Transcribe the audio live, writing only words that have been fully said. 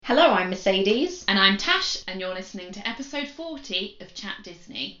Hello, I'm Mercedes. And I'm Tash, and you're listening to episode 40 of Chat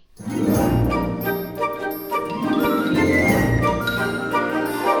Disney.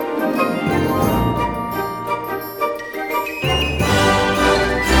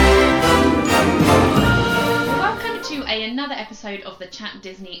 Another episode of the Chat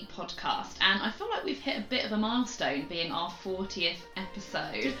Disney podcast, and I feel like we've hit a bit of a milestone, being our 40th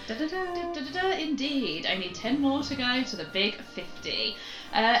episode. Indeed, only 10 more to go to the big 50.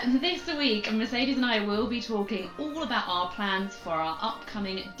 This week, Mercedes and I will be talking all about our plans for our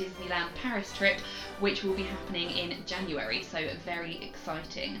upcoming Disneyland Paris trip, which will be happening in January, so very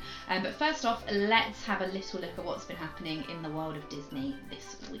exciting. But first off, let's have a little look at what's been happening in the world of Disney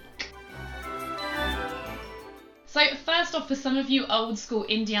this week. So first off, for some of you old school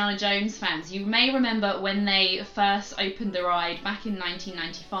Indiana Jones fans, you may remember when they first opened the ride back in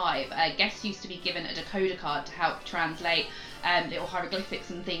 1995, guests used to be given a decoder card to help translate little hieroglyphics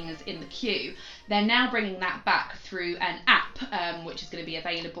and things in the queue. They're now bringing that back through an app, which is going to be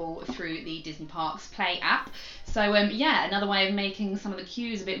available through the Disney Parks Play app. So another way of making some of the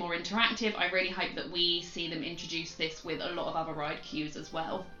queues a bit more interactive. I really hope that we see them introduce this with a lot of other ride queues as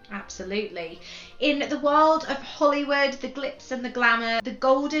well. Absolutely. In the world of Hollywood, the glitz and the glamour, the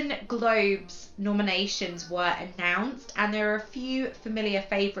Golden Globes nominations were announced, and there are a few familiar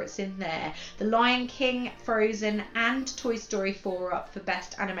favourites in there. The Lion King, Frozen and Toy Story 4 are up for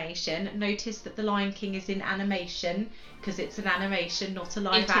Best Animation. Notice that The Lion King is in animation, because it's an animation, not a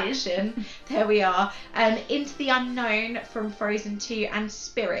live action. There we are. Into the Unknown from Frozen 2 and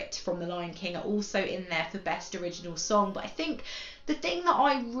Spirit from The Lion King are also in there for Best Original Song. But I think the thing that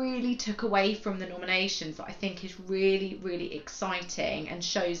I really took away from the nominations that I think is really, really exciting and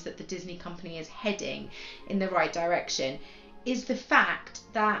shows that the Disney company is heading in the right direction is the fact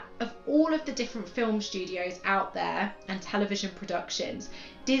that of all of the different film studios out there and television productions,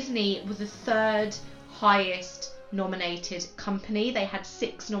 Disney was the third highest nominated company. They had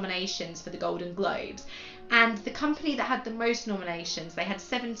 6 nominations for the Golden Globes, and the company that had the most nominations, they had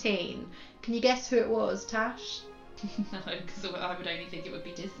 17. Can you guess who it was, Tash? No, because I would only think it would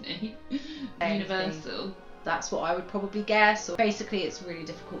be Disney. Universal. That's what I would probably guess. Or basically, it's really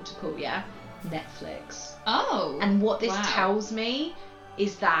difficult to call, yeah? Netflix. Oh. And what this tells me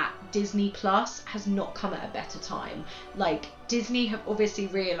is that Disney Plus has not come at a better time. Like, Disney have obviously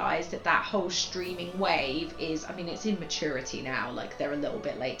realised that that whole streaming wave is, I mean, it's in maturity now. Like, they're a little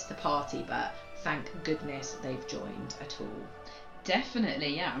bit late to the party, but thank goodness they've joined at all.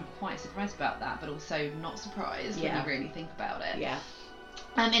 Definitely, yeah. I'm quite surprised about that, but also not surprised when you really think about it. Yeah.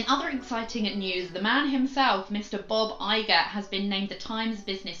 In other exciting news, the man himself, Mr. Bob Iger, has been named the Times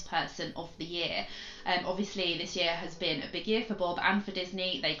Business Person of the Year. Obviously, this year has been a big year for Bob and for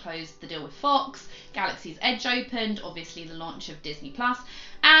Disney. They closed the deal with Fox, Galaxy's Edge opened, obviously the launch of Disney+,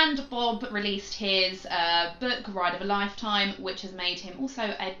 and Bob released his book, Ride of a Lifetime, which has made him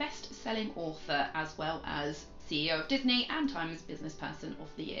also a best-selling author as well as CEO of Disney and Times Business Person of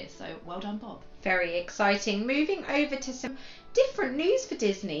the Year. So well done, Bob. Very exciting. Moving over to some different news for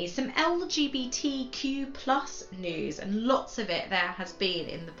Disney, some LGBTQ plus news, and lots of it there has been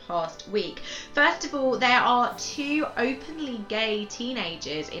in the past week. First of all, there are 2 openly gay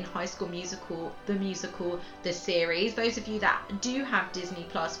teenagers in High School Musical, the series. Those of you that do have Disney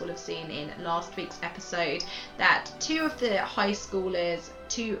Plus will have seen in last week's episode that 2 of the high schoolers,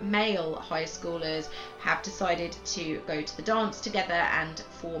 2 male high schoolers, have decided to go to the dance together and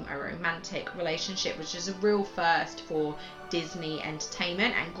form a romantic relationship, which is a real first for Disney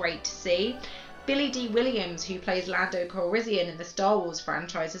Entertainment and great to see. Billy D. Williams, who plays Lando Calrissian in the Star Wars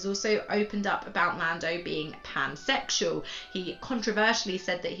franchise, has also opened up about Lando being pansexual. He controversially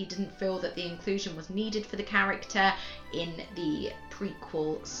said that he didn't feel that the inclusion was needed for the character in the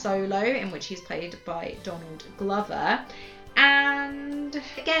prequel Solo, in which he's played by Donald Glover. And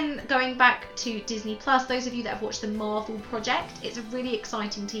again, going back to Disney Plus, those of you that have watched the Marvel Project, it's a really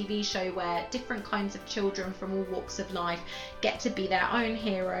exciting TV show where different kinds of children from all walks of life get to be their own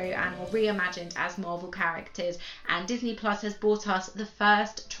hero and are reimagined as Marvel characters. And Disney Plus has brought us the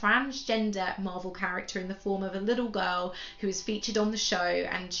first transgender Marvel character in the form of a little girl who is featured on the show,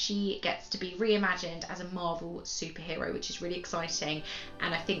 and she gets to be reimagined as a Marvel superhero, which is really exciting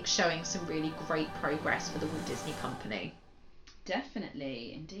and I think showing some really great progress for the Walt Disney Company.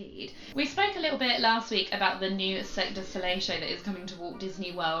 Definitely, indeed. We spoke a little bit last week about the new Cirque du Soleil show that is coming to Walt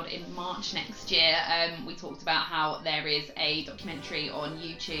Disney World in March next year. We talked about how there is a documentary on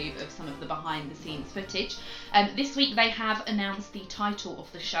YouTube of some of the behind the scenes footage. This week they have announced the title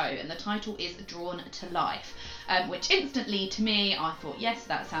of the show, and the title is Drawn to Life, which instantly to me I thought, yes,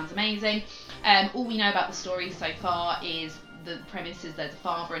 that sounds amazing. All we know about the story so far is the premise is there's a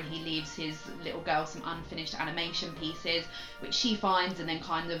father and he leaves his little girl some unfinished animation pieces, which she finds and then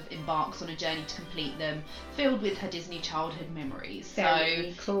kind of embarks on a journey to complete them, filled with her Disney childhood memories.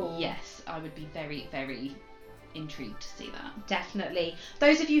 Very cool. Yes, I would be very, very intrigued to see that. Definitely.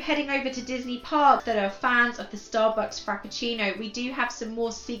 Those of you heading over to Disney Park that are fans of the Starbucks Frappuccino, we do have some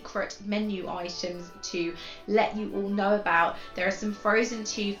more secret menu items to let you all know about. There are some Frozen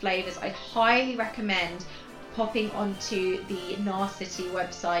 2 flavours. I highly recommend popping onto the Narcity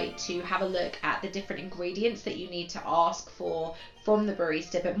website to have a look at the different ingredients that you need to ask for from the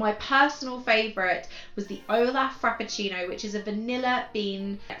barista. But my personal favourite was the Olaf Frappuccino, which is a vanilla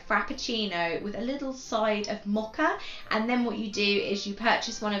bean frappuccino with a little side of mocha. And then what you do is you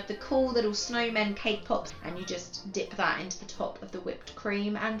purchase one of the cool little snowmen cake pops and you just dip that into the top of the whipped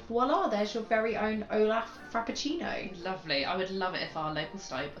cream, and voila, there's your very own Olaf Frappuccino. Lovely. I would love it if our local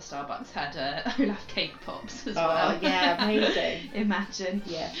Starbucks had Olaf cake pops as well. Oh yeah, amazing. Imagine.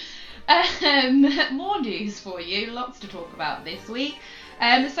 Yeah. More news for you, lots to talk about this week.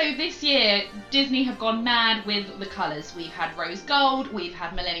 So this year, Disney have gone mad with the colours. We've had rose gold, we've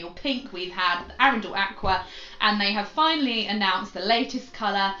had millennial pink, we've had Arundel aqua, and they have finally announced the latest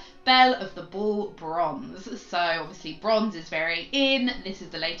colour, Belle of the Ball bronze. So obviously bronze is very in, this is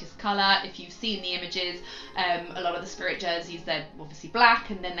the latest colour. If you've seen the images, a lot of the Spirit jerseys, they're obviously black,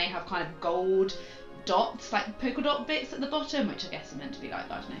 and then they have kind of gold dots, like polka dot bits at the bottom, which I guess are meant to be like,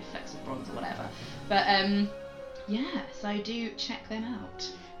 I don't know, flecks of bronze or whatever. But yeah, so do check them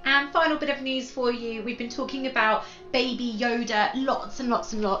out. And final bit of news for you, we've been talking about Baby Yoda lots and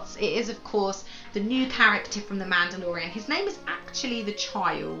lots and lots. It is, of course, the new character from The Mandalorian. His name is actually The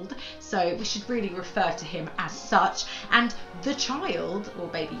Child, so we should really refer to him as such. And The Child, or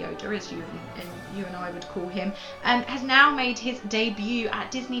Baby Yoda as you and I would call him, has now made his debut at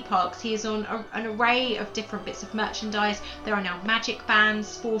Disney parks. He is on an array of different bits of merchandise. There are now magic bands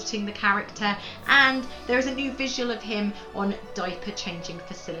sporting the character, and there is a new visual of him on diaper changing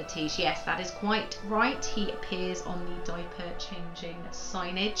facilities. Yes, that is quite right. He appears on the diaper changing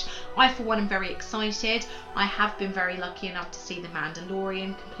signage. I, for one, am very excited. I have been very lucky enough to see The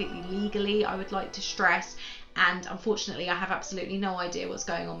Mandalorian completely legally, I would like to stress. And unfortunately, I have absolutely no idea what's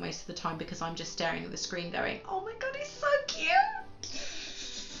going on most of the time because I'm just staring at the screen going, oh my god, he's so cute.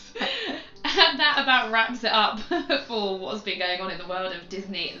 And that about wraps it up for what's been going on in the world of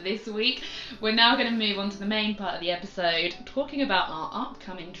Disney this week. We're now going to move on to the main part of the episode, talking about our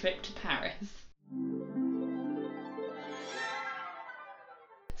upcoming trip to Paris.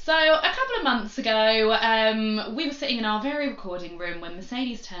 So a couple of months ago, we were sitting in our very recording room when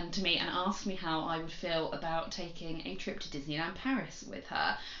Mercedes turned to me and asked me how I would feel about taking a trip to Disneyland Paris with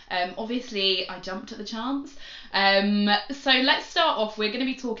her. Obviously, I jumped at the chance. So let's start off. We're going to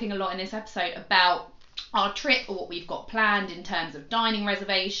be talking a lot in this episode about our trip, or what we've got planned in terms of dining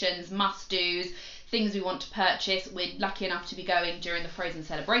reservations, must-dos, things we want to purchase. We're lucky enough to be going during the Frozen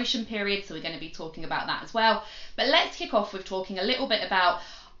celebration period, so we're going to be talking about that as well. But let's kick off with talking a little bit about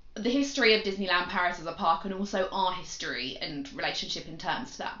the history of Disneyland Paris as a park, and also our history and relationship in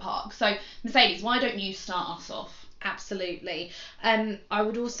terms to that park. So Mercedes, why don't you start us off? Absolutely. I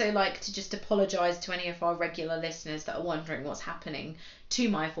would also like to just apologise to any of our regular listeners that are wondering what's happening to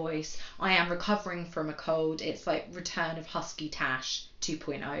my voice. I am recovering from a cold. It's like return of Husky Tash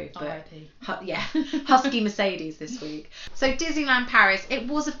 2.0, but yeah, Husky Mercedes this week. So Disneyland Paris, it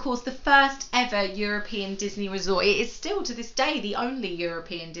was of course the first ever European Disney resort. It is still to this day the only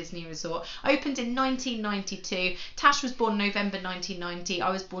European Disney resort. Opened in 1992. Tash was born November 1990. I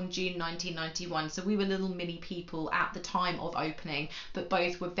was born June 1991. So we were little mini people at the time of opening, but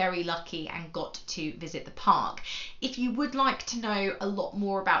both were very lucky and got to visit the park. If you would like to know a lot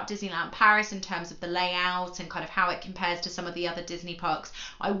more about Disneyland Paris in terms of the layout and kind of how it compares to some of the other Disney parks,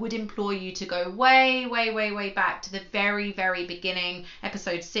 I would implore you to go way back to the very beginning,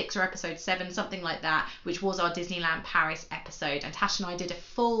 episode 6 or episode 7, something like that, which was our Disneyland Paris episode. And Tash and I did a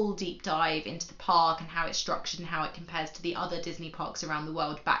full deep dive into the park and how it's structured and how it compares to the other Disney parks around the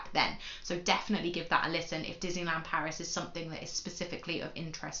world back then. So definitely give that a listen if Disneyland Paris is something that is specifically of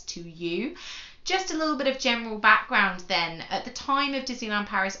interest to you. Just a little bit of general background then. At the time of Disneyland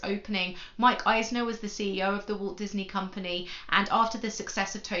Paris opening, Mike Eisner was the CEO of the Walt Disney Company, and after the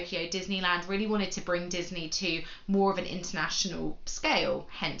success of Tokyo Disneyland, really wanted to bring Disney to more of an international scale,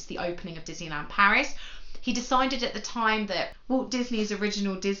 hence the opening of Disneyland Paris. He decided at the time that Walt Disney's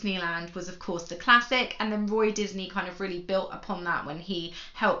original Disneyland was of course the classic, and then Roy Disney kind of really built upon that when he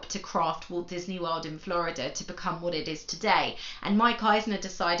helped to craft Walt Disney World in Florida to become what it is today. And Mike Eisner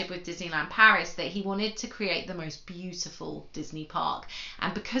decided with Disneyland Paris that he wanted to create the most beautiful Disney park.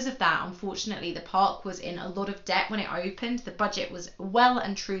 And because of that, unfortunately, the park was in a lot of debt when it opened. The budget was well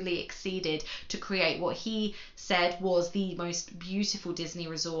and truly exceeded to create what he said was the most beautiful Disney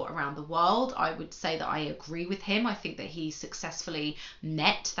resort around the world. I would say that I agree with him. I think that he successfully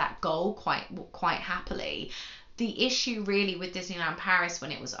met that goal quite happily. The issue really with Disneyland Paris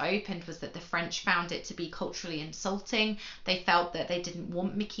when it was opened was that the French found it to be culturally insulting. They felt that they didn't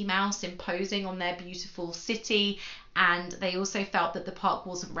want Mickey Mouse imposing on their beautiful city, and they also felt that the park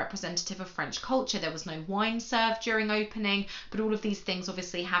wasn't representative of French culture. There was no wine served during opening, but all of these things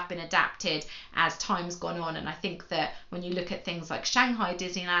obviously have been adapted as time's gone on. And I think that when you look at things like Shanghai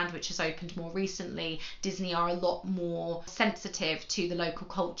Disneyland, which has opened more recently, Disney are a lot more sensitive to the local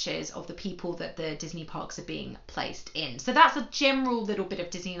cultures of the people that the Disney parks are being placed in. So that's a general little bit of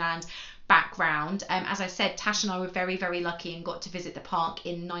Disneyland background. As I said, Tash and I were very, very lucky and got to visit the park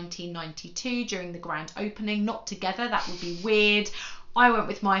in 1992 during the grand opening. Not together, that would be weird. I went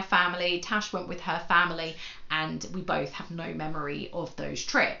with my family, Tash went with her family, and we both have no memory of those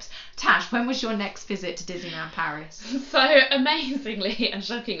trips. Tash, when was your next visit to Disneyland Paris? So amazingly and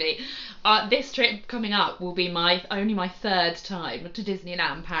shockingly, this trip coming up will be only my third time to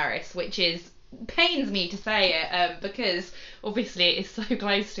Disneyland Paris, which pains me to say it because obviously it is so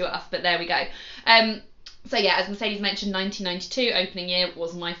close to us, but there we go. So yeah, as Mercedes mentioned, 1992 opening year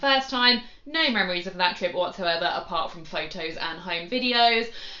was my first time. No memories of that trip whatsoever apart from photos and home videos.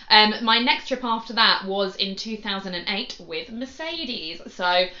 My next trip after that was in 2008 with Mercedes.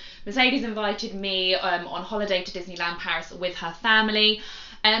 So Mercedes invited me on holiday to Disneyland Paris with her family.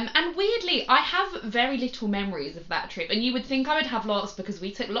 And weirdly, I have very little memories of that trip. And you would think I would have lots because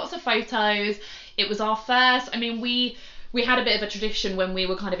we took lots of photos. It was our first. I mean, we had a bit of a tradition when we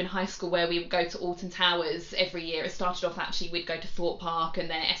were kind of in high school where we would go to Alton Towers every year. It started off actually, we'd go to Thorpe Park and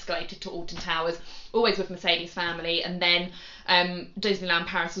then it escalated to Alton Towers, always with Mercedes' family. And then Disneyland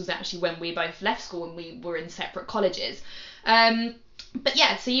Paris was actually when we both left school and we were in separate colleges. But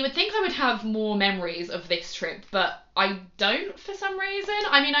yeah, so you would think I would have more memories of this trip, but I don't for some reason.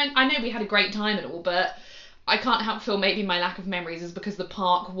 I mean, I know we had a great time and all, but I can't help feel maybe my lack of memories is because the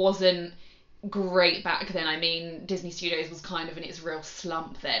park wasn't great back then. I mean, Disney Studios was kind of in its real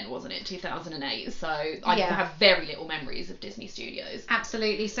slump then, wasn't it, 2008? So I have very little memories of Disney Studios.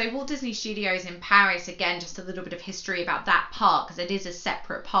 Absolutely. So Walt Disney Studios in Paris, again, just a little bit of history about that park, because it is a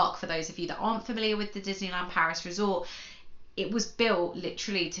separate park for those of you that aren't familiar with the Disneyland Paris resort. It was built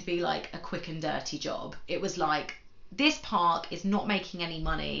literally to be like a quick and dirty job. It was like, this park is not making any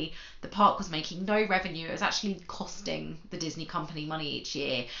money. The park was making no revenue. It was actually costing the Disney company money each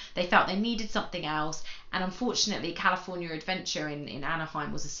year. They felt they needed something else. And unfortunately, California Adventure in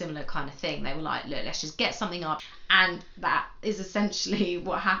Anaheim was a similar kind of thing. They were like, look, let's just get something up. And that is essentially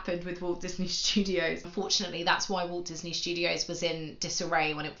what happened with Walt Disney Studios. Unfortunately, that's why Walt Disney Studios was in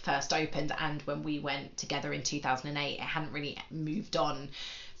disarray when it first opened. And when we went together in 2008, it hadn't really moved on.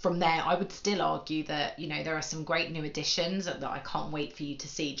 From there, I would still argue that, you know, there are some great new additions that I can't wait for you to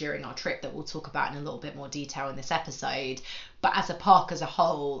see during our trip that we'll talk about in a little bit more detail in this episode. But as a park as a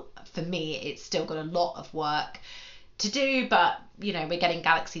whole, for me, it's still got a lot of work to do. But, you know, we're getting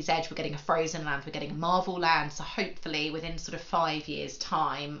Galaxy's Edge, we're getting a Frozen Land, we're getting a Marvel Land. So hopefully within sort of 5 years'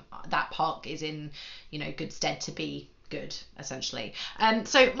 time, that park is in, you know, good stead to be good, essentially.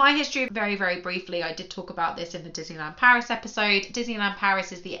 So my history, very, very briefly, I did talk about this in the Disneyland Paris episode. Disneyland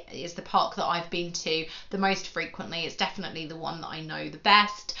Paris is the park that I've been to the most frequently. It's definitely the one that I know the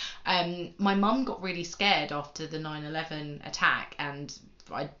best. My mum got really scared after the 9/11 attack, and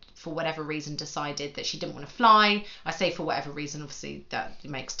I, for whatever reason, decided that she didn't want to fly. I say for whatever reason, obviously that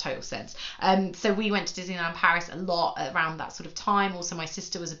makes total sense. So we went to Disneyland Paris a lot around that sort of time. Also, my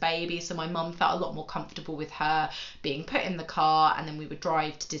sister was a baby, so my mum felt a lot more comfortable with her being put in the car, and then we would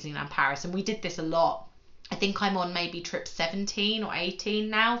drive to Disneyland Paris. And we did this a lot. I think I'm on maybe trip 17 or 18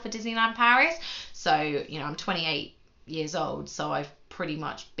 now for Disneyland Paris. So, you know, I'm 28 years old, so I've pretty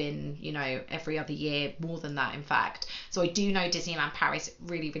much been, you know, every other year, more than that in fact. So I do know Disneyland Paris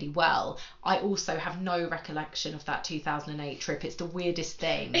really, really well. I also have no recollection of that 2008 trip. It's the weirdest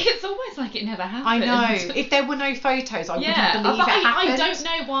thing. It's almost like it never happened. I know. If there were no photos, I wouldn't believe it happened. I don't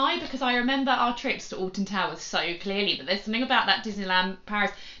know why, because I remember our trips to Alton Towers so clearly, but there's something about that Disneyland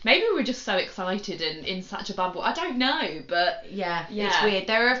Paris. Maybe we were just so excited and in such a bubble. I don't know, but yeah, it's weird.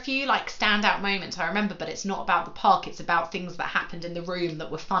 There are a few like standout moments I remember, but it's not about the park. It's about things that happened in the room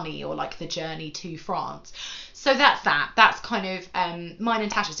that were funny, or like the journey to France. So that's kind of mine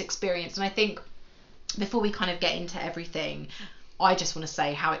and Tasha's experience. And I think before we kind of get into everything, I just want to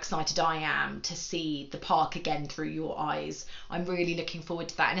say how excited I am to see the park again through your eyes. I'm really looking forward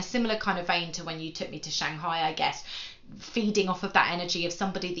to that. In a similar kind of vein to when you took me to Shanghai, I guess, feeding off of that energy of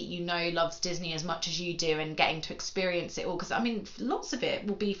somebody that you know loves Disney as much as you do, and getting to experience it all, because I mean lots of it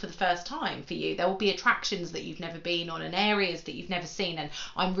will be for the first time for you. There will be attractions that you've never been on and areas that you've never seen, and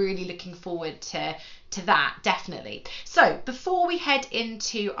I'm really looking forward to that, definitely. So before we head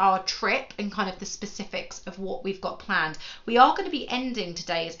into our trip and kind of the specifics of what we've got planned, we are going to be ending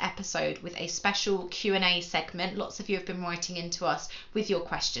today's episode with a special Q&A segment. Lots of you have been writing into us with your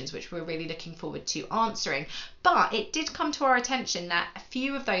questions, which we're really looking forward to answering. But it did come to our attention that a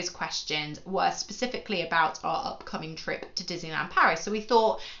few of those questions were specifically about our upcoming trip to Disneyland Paris. So we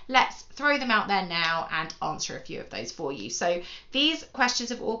thought, let's throw them out there now and answer a few of those for you. So these questions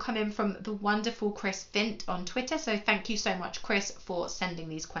have all come in from the wonderful Chris Vint on Twitter. So thank you so much, Chris, for sending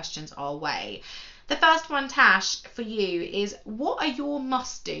these questions our way. The first one, Tash, for you is, what are your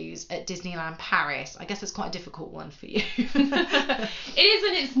must-dos at Disneyland Paris? I guess it's quite a difficult one for you. It is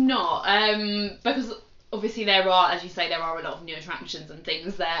and it's not, because obviously there are, as you say, there are a lot of new attractions and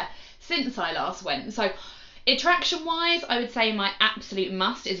things there since I last went. So attraction-wise, I would say my absolute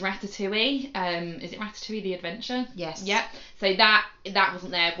must is Ratatouille. Is it Ratatouille the Adventure? Yes. Yep. So that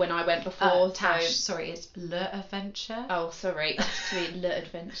wasn't there when I went before. Tash, sorry, it's Le Adventure. Oh, sorry. Ratatouille Le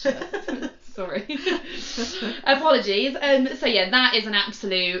Adventure. Sorry. Apologies. So yeah, that is an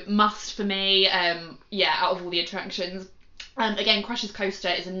absolute must for me. Yeah, out of all the attractions. Again, Crush's Coaster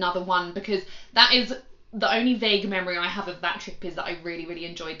is another one, because that is the only vague memory I have of that trip, is that I really, really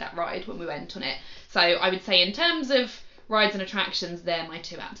enjoyed that ride when we went on it. So I would say in terms of rides and attractions, they're my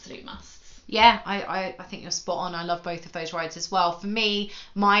two absolute musts. Yeah, I think you're spot on. I love both of those rides as well. For me,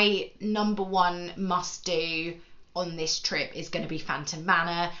 my number one must do on this trip is going to be Phantom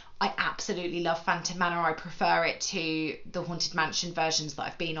Manor. I absolutely love Phantom Manor. I prefer it to the Haunted Mansion versions that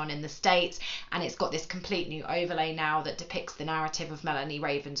I've been on in the States, and it's got this complete new overlay now that depicts the narrative of Melanie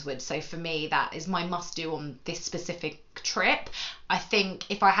Ravenswood. So for me, that is my must-do on this specific trip. I think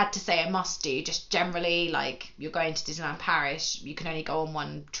if I had to say a must-do, just generally, like, you're going to Disneyland Paris, you can only go on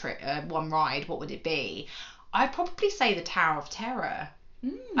one ride, what would it be? I'd probably say the Tower of Terror.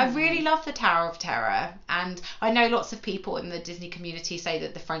 I really love the Tower of Terror, and I know lots of people in the Disney community say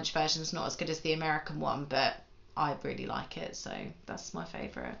that the French version is not as good as the American one, but I really like it, so that's my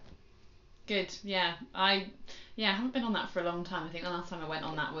favourite. Good, yeah. I haven't been on that for a long time. I think the last time I went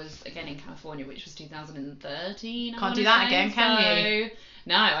on that was again in California, which was 2013. Can't do that again, can you?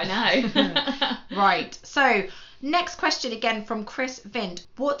 No, I know. Right, so next question again from Chris Vint.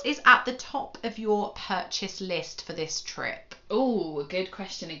 What is at the top of your purchase list for this trip? Oh, good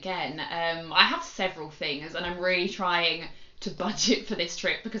question again. I have several things, and I'm really trying to budget for this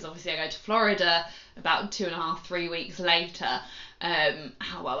trip, because obviously I go to Florida about 2.5-3 weeks later.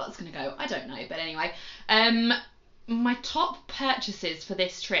 How well that's going to go, I don't know, but anyway. My top purchases for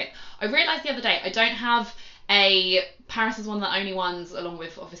this trip, I realised the other day I don't have Paris is one of the only ones, along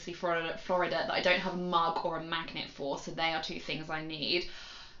with obviously Florida, that I don't have a mug or a magnet for, so they are two things I need.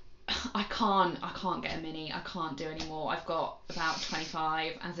 I can't get a mini. I can't do any more. I've got about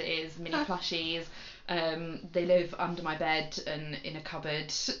 25 as it is mini plushies. They live under my bed and in a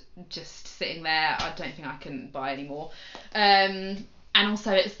cupboard, just sitting there. I don't think I can buy any more. And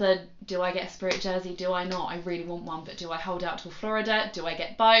also it's do I get a Spirit jersey? Do I not? I really want one, but do I hold out till Florida? Do I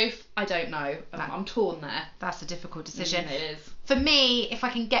get both? I don't know. I'm torn there. That's a difficult decision. It is. For me, if I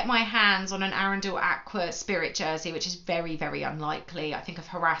can get my hands on an Arundel Aqua Spirit jersey, which is very, very unlikely, I think I've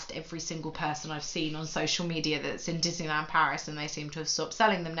harassed every single person I've seen on social media that's in Disneyland Paris, and they seem to have stopped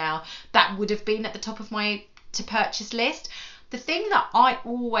selling them now. That would have been at the top of my to-purchase list. The thing that I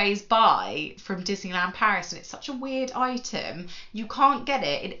always buy from Disneyland Paris, and it's such a weird item, you can't get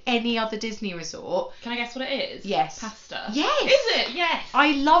it in any other Disney resort. Can I guess what it is? Yes. Pasta. Yes. Is it? Yes.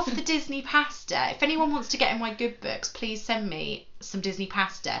 I love the Disney pasta. If anyone wants to get in my good books, please send me some Disney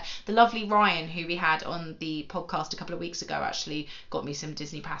pasta. The lovely Ryan, who we had on the podcast a couple of weeks ago, actually got me some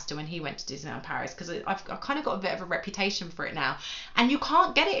Disney pasta when he went to Disneyland Paris, because I've kind of got a bit of a reputation for it now, and you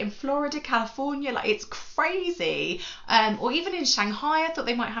can't get it in Florida, California, like it's crazy. Or even in Shanghai, I thought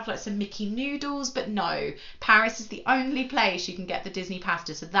they might have like some Mickey noodles, but no, Paris is the only place you can get the Disney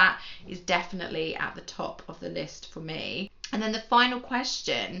pasta, so that is definitely at the top of the list for me. And then the final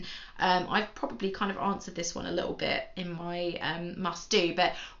question, I've probably kind of answered this one a little bit in my must do,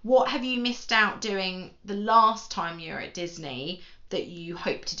 but what have you missed out doing the last time you were at Disney that you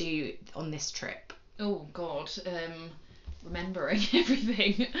hope to do on this trip? Oh God, remembering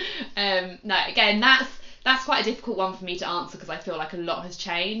everything. No, again, that's quite a difficult one for me to answer because I feel like a lot has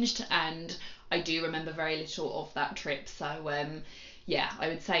changed and I do remember very little of that trip. So yeah, I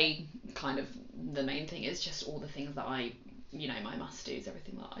would say kind of the main thing is just all the things that I, you know, my must-dos,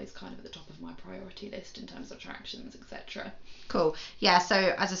 everything that is kind of at the top of my priority list in terms of attractions, etc. Cool. Yeah, so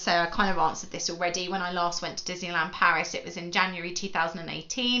as I say, I kind of answered this already. When I last went to Disneyland Paris, it was in January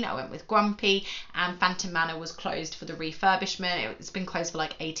 2018. I went with Grumpy, and Phantom Manor was closed for the refurbishment. It's been closed for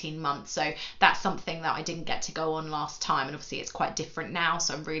like 18 months, so that's something that I didn't get to go on last time, and obviously it's quite different now,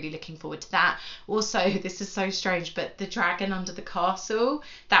 so I'm really looking forward to that. Also, this is so strange, but the dragon under the castle,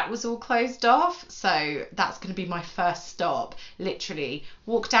 that was all closed off, so that's going to be my first stop. Literally,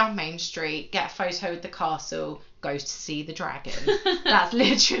 walk down Main Street, get a photo with the castle, go to see the dragon. That's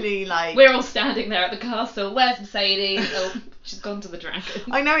literally like... We're all standing there at the castle. Where's Mercedes? Oh, she's gone to the dragon.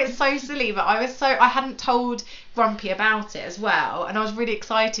 I know, it's so silly, but I hadn't told Grumpy about it as well, and I was really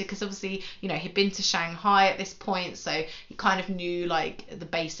excited because obviously, you know, he'd been to Shanghai at this point, so he kind of knew like the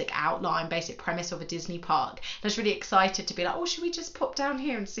basic outline, basic premise of a Disney park. And I was really excited to be like, oh, should we just pop down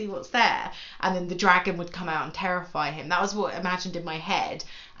here and see what's there? And then the dragon would come out and terrify him. That was what I imagined in my head.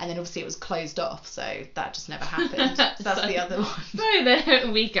 And then obviously it was closed off, so that just never happened. So that's the other one. So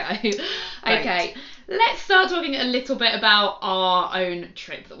there we go. Right. Okay, let's start talking a little bit about our own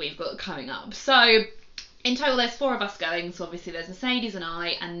trip that we've got coming up. So in total, there's 4 of us going. So obviously there's Mercedes and I,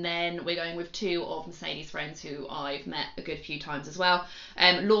 and then we're going with 2 of Mercedes' friends who I've met a good few times as well.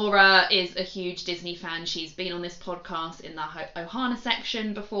 Laura is a huge Disney fan. She's been on this podcast in the Ohana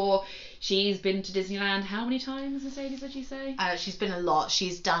section before. She's been to Disneyland how many times, Mercedes, would you say? She's been a lot.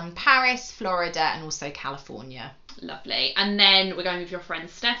 She's done Paris, Florida, and also California. Lovely. And then we're going with your friend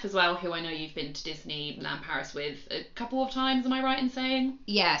Steph as well, who I know you've been to Disneyland Paris with a couple of times, am I right in saying?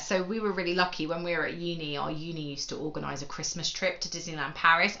 Yeah, so we were really lucky when we were at uni. Our uni used to organise a Christmas trip to Disneyland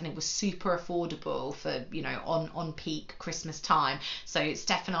Paris, and it was super affordable for, you know, on peak Christmas time. So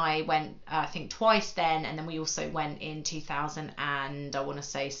Steph and I went, I think, twice then, and then we also went in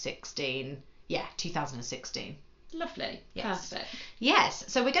 2016. Lovely. Yes. Perfect. Yes.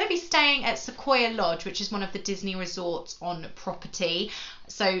 So we're going to be staying at Sequoia Lodge, which is one of the Disney resorts on property.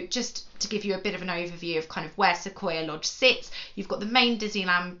 So just to give you a bit of an overview of kind of where Sequoia Lodge sits, you've got the main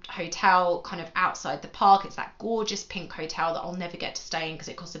Disneyland hotel kind of outside the park. It's that gorgeous pink hotel that I'll never get to stay in because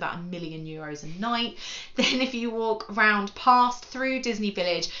it costs about €1 million a night. Then if you walk round past through Disney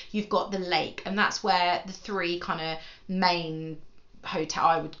Village, you've got the lake, and that's where the 3 kind of main hotel,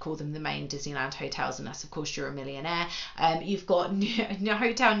 I would call them the main Disneyland hotels, unless of course you're a millionaire. You've got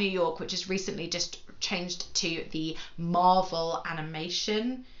Hotel New York, which has recently just changed to the Marvel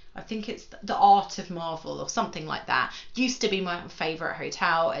animation. I think it's the Art of Marvel or something like that. Used to be my favourite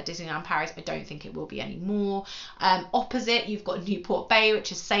hotel at Disneyland Paris. I don't think it will be anymore. Opposite, you've got Newport Bay,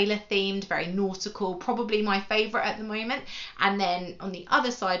 which is sailor themed, very nautical, probably my favourite at the moment. And then on the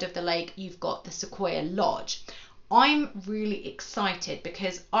other side of the lake, you've got the Sequoia Lodge. I'm really excited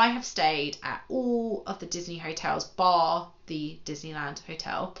because I have stayed at all of the Disney hotels bar the Disneyland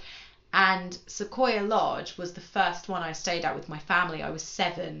Hotel, and Sequoia Lodge was the first one I stayed at with my family. I was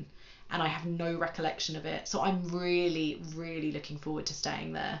 7 and I have no recollection of it, so I'm really, really looking forward to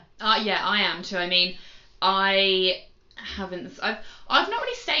staying there. Yeah, I am too. I mean, I've not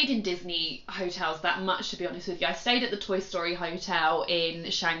really stayed in Disney hotels that much, to be honest with you. I stayed at the Toy Story Hotel in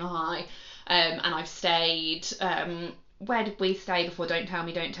Shanghai. And I've stayed, where did we stay before? Don't tell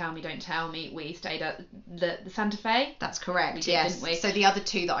me. We stayed at the Santa Fe. That's correct, we did, yes. didn't we? So the other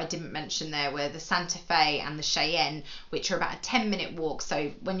 2 that I didn't mention there were the Santa Fe and the Cheyenne, which are about a 10-minute walk. So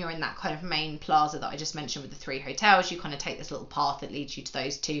when you're in that kind of main plaza that I just mentioned with the 3 hotels, you kind of take this little path that leads you to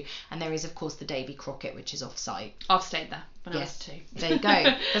those 2. And there is, of course, the Davy Crockett, which is off-site. I've stayed there when I was 2. There you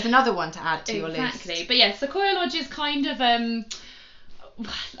go. There's another one to add to your list. Exactly. But yeah, Sequoia Lodge is kind of...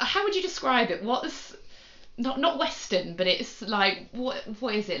 how would you describe it? What's not Western, but it's like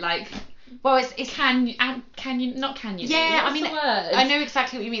what is it like? Well, it's canyon. Yeah, what's I mean, the word? I know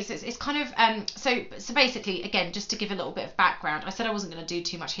exactly what you mean. So it's kind of so basically, again, just to give a little bit of background, I said I wasn't going to do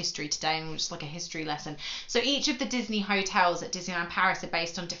too much history today, and just like a history lesson. So each of the Disney hotels at Disneyland Paris are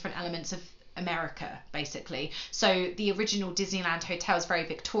based on different elements of America, basically. So the original Disneyland Hotel is very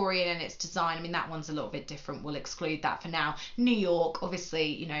Victorian in its design. I mean, that one's a little bit different. We'll exclude that for now. New York, obviously,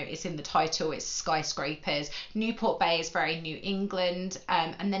 you know, it's in the title, it's skyscrapers. Newport Bay is very New England.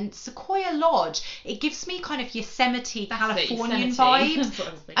 And then Sequoia Lodge, it gives me kind of Yosemite, Californian vibes.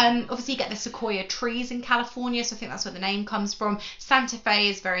 Obviously you get the sequoia trees in California, so I think that's where the name comes from. Santa Fe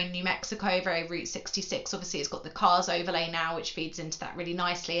is very New Mexico, very Route 66. Obviously it's got the cars overlay now, which feeds into that really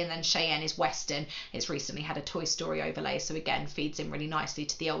nicely. And then Cheyenne is Western. It's recently had a Toy Story overlay, so again feeds in really nicely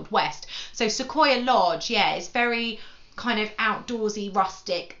to the Old West. So Sequoia Lodge, yeah, it's very kind of outdoorsy,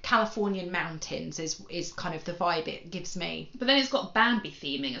 rustic. Californian mountains is kind of the vibe it gives me. But then it's got Bambi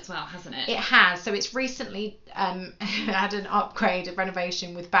theming as well, hasn't it? It has. So it's recently had an upgrade, a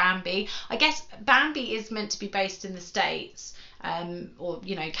renovation with Bambi. I guess Bambi is meant to be based in the States. Or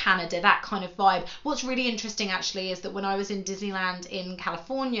Canada, that kind of vibe. What's really interesting actually is that when I was in Disneyland in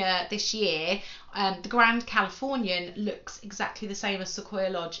California this year, the Grand Californian looks exactly the same as Sequoia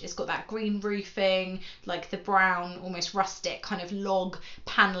Lodge. It's got that green roofing, like the brown, almost rustic kind of log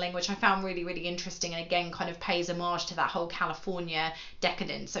paneling, which I found really, really interesting, and again kind of pays homage to that whole California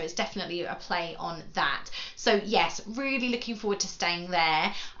decadence. So it's definitely a play on that. So yes, really looking forward to staying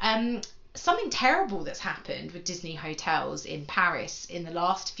there. Something terrible that's happened with Disney hotels in Paris in the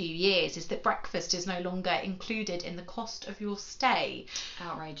last few years is that breakfast is no longer included in the cost of your stay.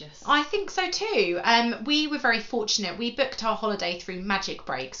 Outrageous. I think so too. We were very fortunate. We booked our holiday through Magic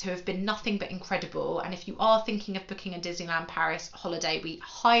Breaks, who have been nothing but incredible. And if you are thinking of booking a Disneyland Paris holiday, we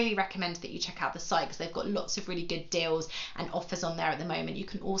highly recommend that you check out the site because they've got lots of really good deals and offers on there at the moment. You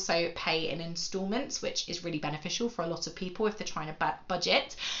can also pay in installments, which is really beneficial for a lot of people if they're trying to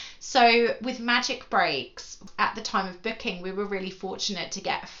budget. So with Magic Breaks, at the time of booking, we were really fortunate to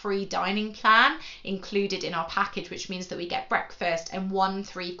get a free dining plan included in our package, which means that we get breakfast and 1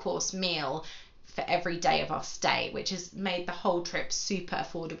 3-course meal for every day of our stay, which has made the whole trip super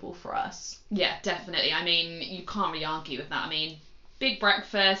affordable for us. Yeah, definitely. I mean, you can't really argue with that. I mean, big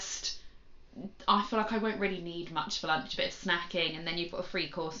breakfast. I feel like I won't really need much for lunch, a bit of snacking, and then you've got a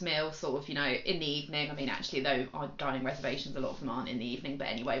 3-course meal sort of, in the evening. I mean, actually, though, our dining reservations, a lot of them aren't in the evening, but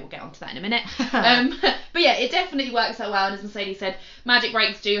anyway, we'll get onto that in a minute. But yeah, it definitely works out well, and as Mercedes said, Magic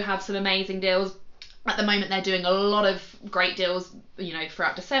Breaks do have some amazing deals. At the moment, they're doing a lot of great deals,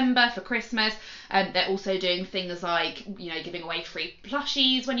 throughout December for Christmas. They're also doing things like, giving away free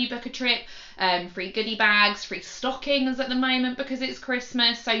plushies when you book a trip, free goodie bags, free stockings at the moment because it's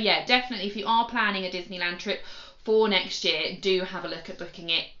Christmas. So yeah, definitely if you are planning a Disneyland trip for next year, do have a look at booking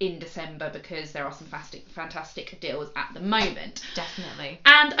it in December because there are some fantastic deals at the moment. Definitely.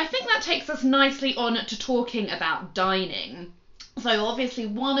 And I think that takes us nicely on to talking about dining. So obviously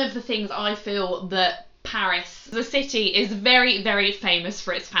one of the things I feel that Paris, the city, is very, very famous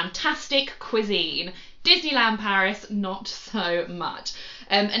for its fantastic cuisine. Disneyland Paris, not so much.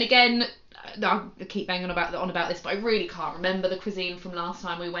 And again, I keep banging on about this, but I really can't remember the cuisine from last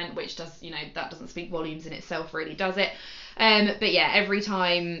time we went, which does, that doesn't speak volumes in itself, really, does it? But yeah, every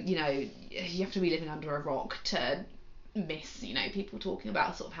time, you have to be living under a rock to miss, people talking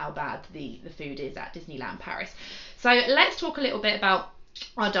about sort of how bad the food is at Disneyland Paris. So let's talk a little bit about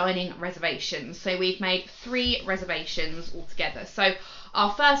our dining reservations. So we've made 3 reservations altogether. So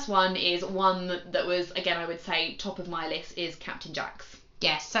our first one is one that was, again, I would say top of my list, is Captain Jack's.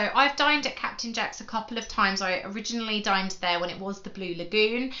 Yes, so I've dined at Captain Jack's a couple of times. I originally dined there when it was the Blue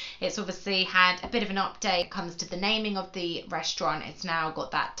Lagoon. It's obviously had a bit of an update when it comes to the naming of the restaurant. It's now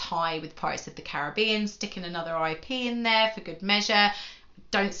got that tie with Pirates of the Caribbean, sticking another IP in there for good measure.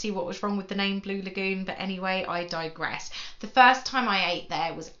 Don't see what was wrong with the name Blue Lagoon, but anyway, I digress. The first time I ate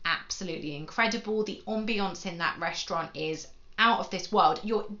there was absolutely incredible. The ambience in that restaurant is out of this world.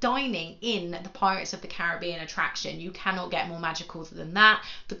 You're dining in the Pirates of the Caribbean attraction. You cannot get more magical than that.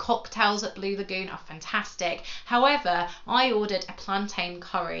 The cocktails at Blue Lagoon are fantastic. However, I ordered a plantain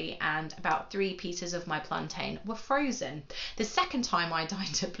curry and about 3 pieces of my plantain were frozen. The second time I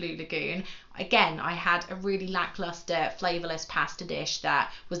dined at Blue Lagoon, again, I had a really lackluster, flavourless pasta dish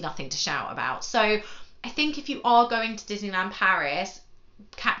that was nothing to shout about. So I think if you are going to Disneyland Paris,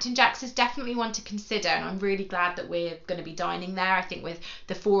 Captain Jack's is definitely one to consider, and I'm really glad that we're going to be dining there. I think with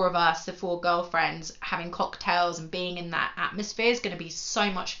the 4 of us, the 4 girlfriends, having cocktails and being in that atmosphere is going to be so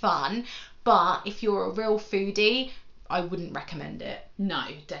much fun. But if you're a real foodie, I wouldn't recommend it. No,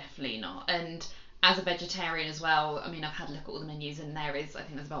 definitely not. And as a vegetarian as well, I mean, I've had a look at all the menus, and I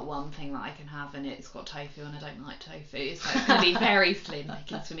think there's about one thing that I can have, and it's got tofu, and I don't like tofu, so it's going to be very slim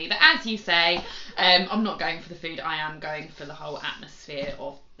pickings for me. But as you say, I'm not going for the food, I am going for the whole atmosphere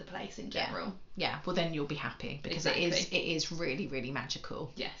of the place in general. Yeah, well then you'll be happy because exactly. it is really, really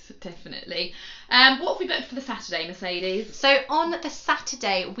magical. Yes, definitely. What have we booked for the Saturday, Mercedes? So on the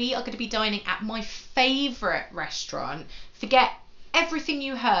Saturday, we are going to be dining at my favourite restaurant. Forget everything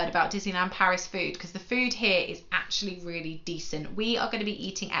you heard about Disneyland Paris food, because the food here is actually really decent. We are going to be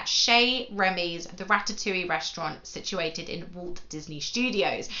eating at Chez Remy's, the Ratatouille restaurant situated in Walt Disney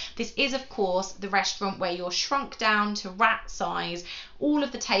Studios. This is, of course, the restaurant where you're shrunk down to rat size, all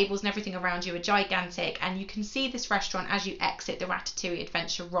of the tables and everything around you are gigantic, and you can see this restaurant as you exit the Ratatouille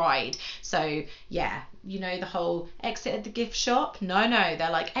Adventure ride. So yeah, you know the whole exit at the gift shop? No, they're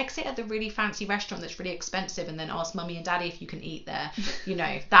like exit at the really fancy restaurant that's really expensive and then ask mummy and daddy if you can eat there. You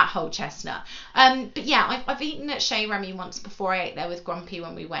know, that whole chestnut. But yeah, I've eaten at Chez Remy once before. I ate there with Grumpy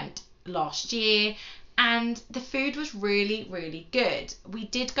when we went last year, and the food was really, really good. We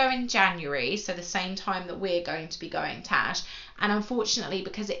did go in January, so the same time that we're going to be going, Tash, and unfortunately,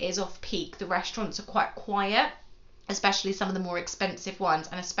 because it is off peak, the restaurants are quite quiet, especially some of the more expensive ones,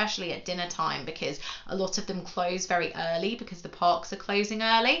 and especially at dinner time, because a lot of them close very early because the parks are closing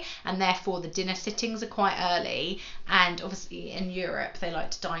early, and therefore the dinner sittings are quite early. And obviously in Europe they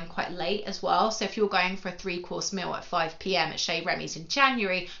like to dine quite late as well, so if you're going for a 3-course meal at 5 p.m. at Chez Remy's in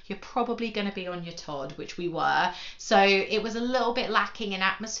January, you're probably going to be on your Todd, which we were. So it was a little bit lacking in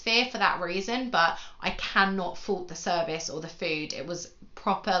atmosphere for that reason, but I cannot fault the service or the food. It was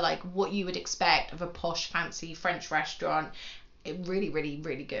proper, like what you would expect of a posh fancy French restaurant. It really, really,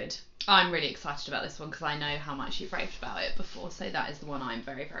 really good. I'm really excited about this one because I know how much you've raved about it before, so that is the one I'm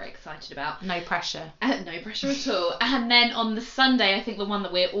very, very excited about. No pressure. No pressure at all. And then on the Sunday, I think the one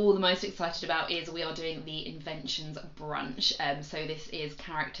that we're all the most excited about is we are doing the Inventions brunch. So this is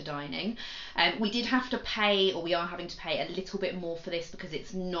character dining. We did have to pay, or we are having to pay a little bit more for this because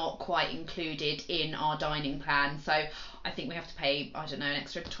it's not quite included in our dining plan. So I think we have to pay, I don't know, an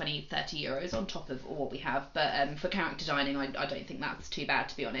extra 20, 30 euros on top of what we have. But for character dining, I don't think that's too bad,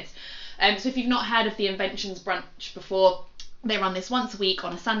 to be honest. So if you've not heard of the Inventions brunch before, they run this once a week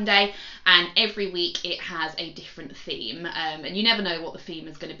on a Sunday, and every week it has a different theme, and you never know what the theme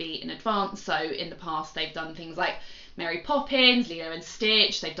is going to be in advance. So in the past they've done things like Mary Poppins, Lilo and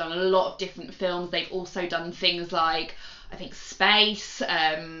Stitch, they've done a lot of different films. They've also done things like, I think, space,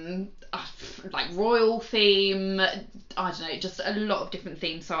 like royal theme, I don't know, just a lot of different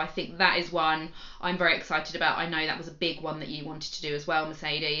themes. So I think that is one I'm very excited about. I know that was a big one that you wanted to do as well,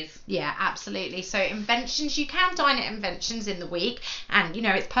 Mercedes. Yeah, absolutely. So Inventions, you can dine at Inventions in the week, and you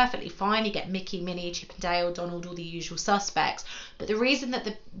know it's perfectly fine. You get Mickey, Minnie, Chip and Dale, Donald, all the usual suspects. But the reason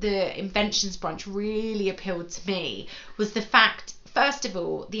that the Inventions brunch really appealed to me was the fact, first of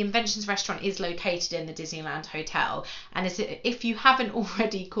all, the Inventions restaurant is located in the Disneyland Hotel, and if you haven't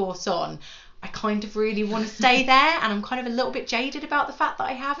already caught on, I kind of really want to stay there, and I'm kind of a little bit jaded about the fact that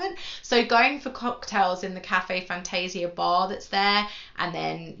I haven't. So going for cocktails in the Cafe Fantasia bar that's there, and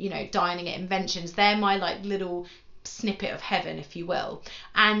then, you know, dining at Inventions, they're my like little snippet of heaven, if you will.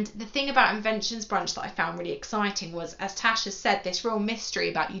 And the thing about Inventions brunch that I found really exciting was, as Tasha said, this real mystery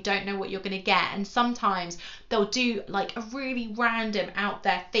about you don't know what you're going to get, and sometimes they'll do like a really random out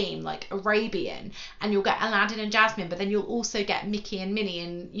there theme like Arabian, and you'll get Aladdin and Jasmine, but then you'll also get Mickey and Minnie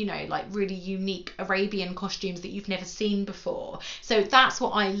in, you know, like really unique Arabian costumes that you've never seen before. So that's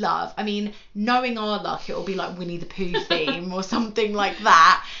what I love. I mean, knowing our luck, it'll be like Winnie the Pooh theme or something like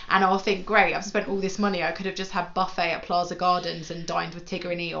that, and I'll think, great, I've spent all this money, I could have just had buffet at Plaza Gardens and dined with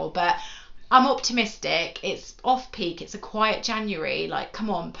Tigger and Eeyore. But I'm optimistic. It's off peak, it's a quiet January, like come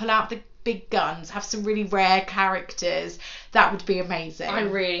on, pull out the big guns, have some really rare characters. That would be amazing. I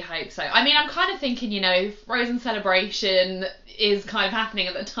really hope so. I mean, I'm kind of thinking, you know, Frozen Celebration is kind of happening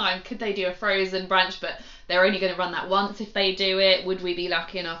at the time. Could they do a Frozen brunch? But they're only going to run that once if they do it. Would we be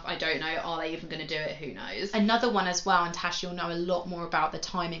lucky enough? I don't know. Are they even going to do it? Who knows? Another one as well, and Tash, you'll know a lot more about the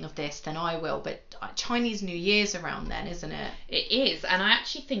timing of this than I will, but Chinese New Year's around then, isn't it? It is, and I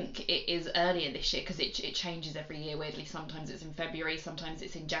actually think it is earlier this year because it changes every year weirdly. Sometimes it's in February, sometimes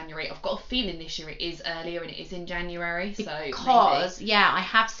it's in January. I've got a feeling this year it is earlier and it is in January. Because, maybe. Yeah, I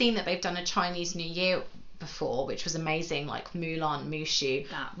have seen that they've done a Chinese New Year before, which was amazing, like Mulan, Mushu,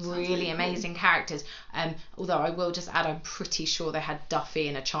 really amazing characters. Although I will just add, I'm pretty sure they had Duffy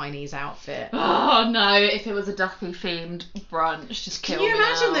in a Chinese outfit. Oh no, if it was a Duffy themed brunch, just kill me. Can you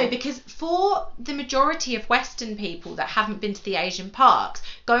imagine now. though, because for the majority of Western people that haven't been to the Asian parks,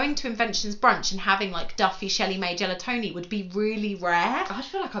 going to Inventions brunch and having like Duffy, Shelley May, Gelatoni would be really rare. I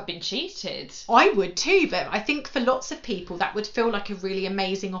feel like I've been cheated. I would too, but I think for lots of people that would feel like a really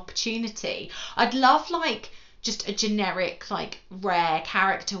amazing opportunity. I'd love like just a generic like rare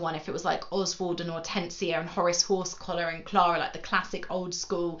character one, if it was like Oswald and Hortensia and Horace Horsecollar and Clara, like the classic old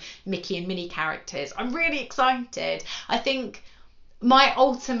school Mickey and Minnie characters. I'm really excited. I think my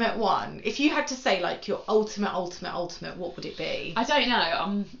ultimate one, if you had to say like your ultimate, what would it be? I don't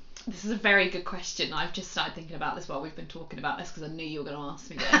know. This is a very good question. I've just started thinking about this while we've been talking about this because I knew you were going to ask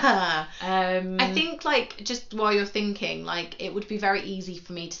me this. I think, like, just while you're thinking, like, it would be very easy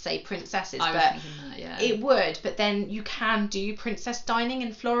for me to say princesses, I was but thinking that, yeah. it would. But then you can do princess dining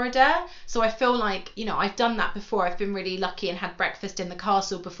in Florida, so I feel like, you know, I've done that before. I've been really lucky and had breakfast in the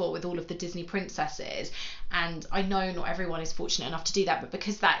castle before with all of the Disney princesses, and I know not everyone is fortunate enough to do that, but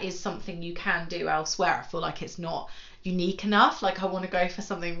because that is something you can do elsewhere, I feel like it's not unique enough. Like, I want to go for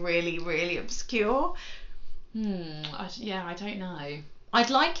something really, really obscure. I don't know. I'd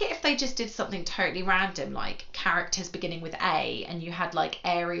like it if they just did something totally random, like characters beginning with A, and you had like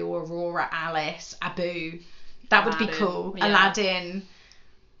Ariel, Aurora, Alice, Abu. That would be cool. Yeah. Aladdin.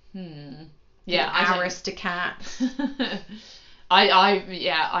 Yeah, Aristocats.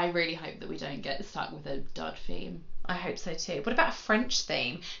 I really hope that we don't get stuck with a dud theme. I hope so too. What about a French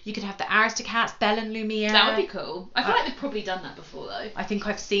theme? You could have the Aristocats, Belle and Lumiere. That would be cool. I feel like they've probably done that before though. I think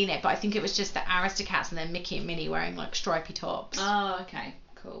I've seen it, but I think it was just the Aristocats and then Mickey and Minnie wearing like stripy tops. Oh, okay.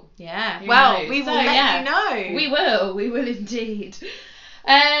 Cool. Yeah. Who well, knows? we will let you know. We will indeed.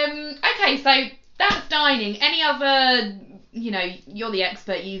 Okay, so that's dining. Any other, you know, you're the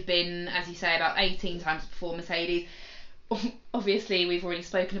expert, you've been, as you say, about 18 times before, Mercedes. Obviously, we've already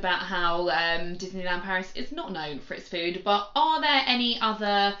spoken about how Disneyland Paris is not known for its food, but are there any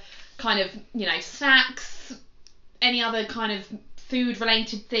other kind of, you know, snacks, any other kind of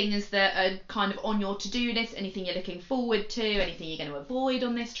food-related things that are kind of on your to-do list? Anything you're looking forward to? Anything you're going to avoid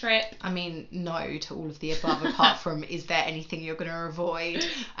on this trip? I mean, no to all of the above, apart from, is there anything you're going to avoid?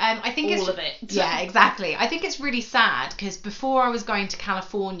 I think all of it. Yeah, exactly. I think it's really sad because before I was going to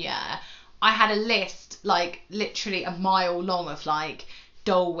California, I had a list like literally a mile long of like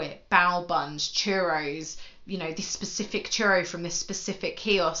Dole Whip, bao buns, churros, you know, this specific churro from this specific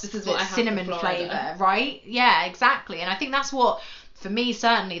kiosk, this is what I have cinnamon flavour, right? Yeah, exactly. And I think that's what, for me,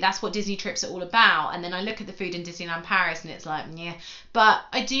 certainly, that's what Disney trips are all about. And then I look at the food in Disneyland Paris and it's like, yeah. But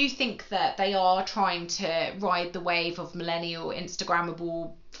I do think that they are trying to ride the wave of millennial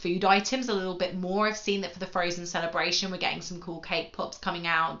Instagrammable food items a little bit more. I've seen that for the Frozen celebration, we're getting some cool cake pops coming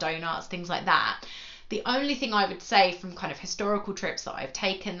out, donuts, things like that. The only thing I would say from kind of historical trips that I've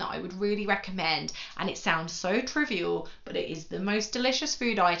taken that I would really recommend, and it sounds so trivial, but it is the most delicious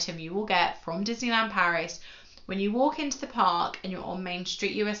food item you will get from Disneyland Paris. When you walk into the park and you're on Main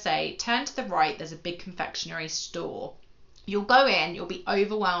Street, USA, turn to the right, there's a big confectionery store. You'll go in, you'll be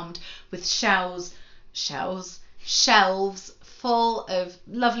overwhelmed with shelves full of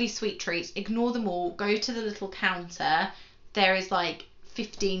lovely sweet treats. Ignore them all, go to the little counter. There is like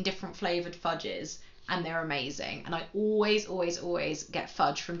 15 different flavoured fudges, and they're amazing. And I always get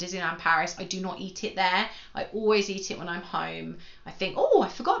fudge from Disneyland Paris. I do not eat it there. I always eat it when I'm home. I think, oh, I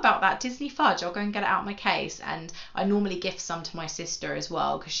forgot about that Disney fudge. I'll go and get it out of my case. And I normally gift some to my sister as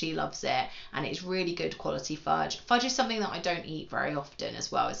well because she loves it. And it's really good quality fudge. Fudge is something that I don't eat very often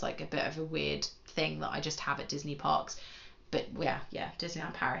as well. It's like a bit of a weird thing that I just have at Disney parks. But yeah,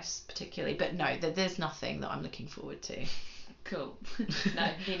 Disneyland Paris particularly. But no, there's nothing that I'm looking forward to. Cool.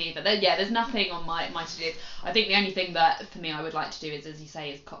 No, me neither. There's nothing on my to-do list. I think the only thing that for me I would like to do is, as you say,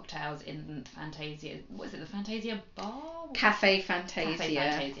 is cocktails in Fantasia. What is it, the Fantasia bar? Cafe Fantasia. Cafe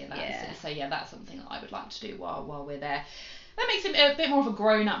Fantasia, that's yeah. it. So yeah, that's something that I would like to do while we're there. That makes it a bit more of a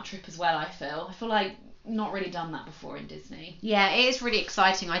grown-up trip as well, I feel like not really done that before in Disney. Yeah, it is really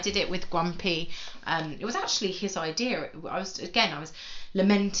exciting. I did it with Grumpy. It was actually his idea. I was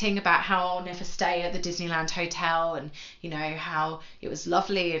lamenting about how I'll never stay at the Disneyland Hotel, and you know how it was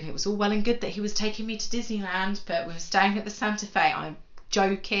lovely and it was all well and good that he was taking me to Disneyland, but we were staying at the Santa Fe. I'm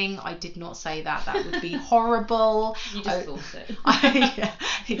joking. I did not say that. That would be horrible. You just thought it. Yeah,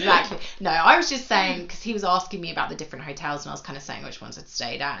 exactly. No, I was just saying, because he was asking me about the different hotels and I was kind of saying which ones I'd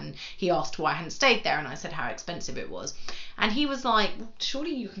stayed at, and he asked why I hadn't stayed there and I said how expensive it was, and he was like, well,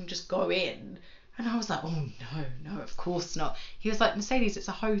 surely you can just go in. And I was like, oh no, of course not. He was like, Mercedes, it's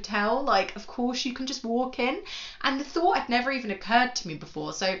a hotel. Like, of course you can just walk in. And the thought had never even occurred to me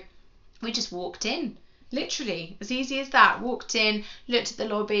before. So we just walked in. Literally, as easy as that. Walked in, looked at the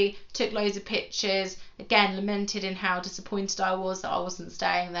lobby, took loads of pictures. Again, lamented in how disappointed I was that I wasn't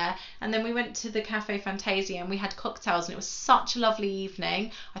staying there. And then we went to the Cafe Fantasia and we had cocktails and it was such a lovely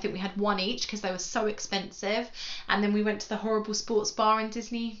evening. I think we had one each because they were so expensive. And then we went to the horrible sports bar in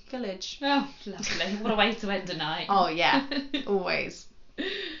Disney Village. Oh, lovely. What a way to end a night. Oh, yeah. Always.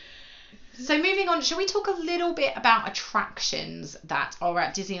 So moving on, shall we talk a little bit about attractions that are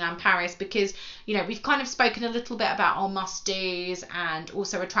at Disneyland Paris? Because, you know, we've kind of spoken a little bit about our must-dos and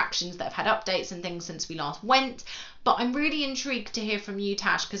also attractions that have had updates and things since we last went. But I'm really intrigued to hear from you,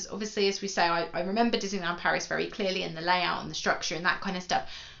 Tash, because obviously, as we say, I remember Disneyland Paris very clearly and the layout and the structure and that kind of stuff.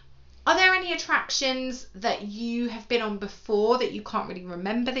 Are there any attractions that you have been on before that you can't really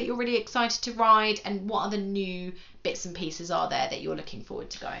remember that you're really excited to ride? And what other new bits and pieces are there that you're looking forward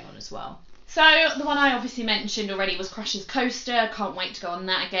to going on as well? So the one I obviously mentioned already was Crush's Coaster. Can't wait to go on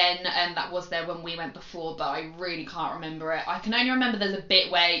that again. And that was there when we went before, but I really can't remember it. I can only remember there's a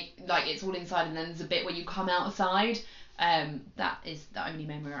bit where like it's all inside, and then there's a bit where you come outside. That is the only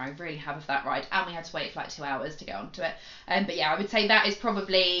memory I really have of that ride, and we had to wait for like 2 hours to get onto it. But yeah, I would say that is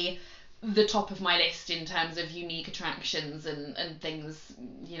probably the top of my list in terms of unique attractions and things,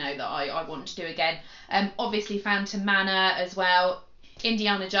 you know, that I want to do again. Obviously Phantom Manor as well.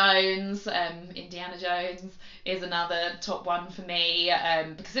 Indiana Jones is another top one for me,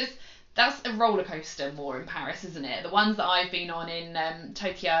 because that's a roller coaster more in Paris, isn't it? The ones that I've been on in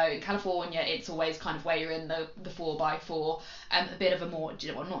Tokyo, in California, it's always kind of where you're in the 4x4, a bit of a more,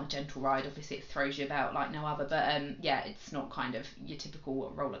 well, not a gentle ride, obviously it throws you about like no other, but yeah, it's not kind of your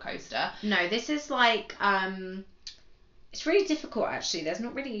typical roller coaster. No, this is like, it's really difficult actually. There's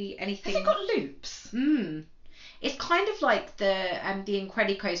not really anything. Has it got loops? It's kind of like the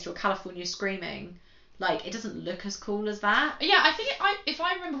Incredicoaster or California Screaming. Like, it doesn't look as cool as that. Yeah, I think if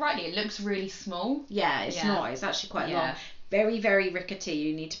I remember rightly, it looks really small. Yeah, it's not. It's actually quite long. Very, very rickety.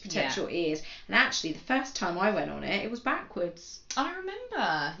 You need to protect your ears. And actually, the first time I went on it, it was backwards. I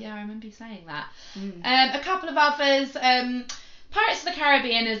remember. Yeah, I remember you saying that. A couple of others. Pirates of the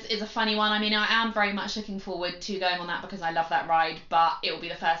Caribbean is a funny one. I mean, I am very much looking forward to going on that because I love that ride, but it will be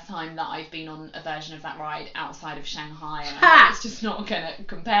the first time that I've been on a version of that ride outside of Shanghai, and it's just not going to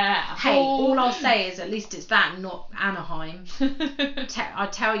compare. Hey, all I'll say is at least it's that, not Anaheim. I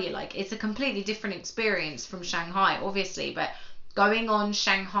tell you, like, it's a completely different experience from Shanghai, obviously, but going on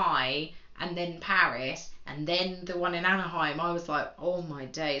Shanghai and then Paris and then the one in Anaheim, I was like, oh my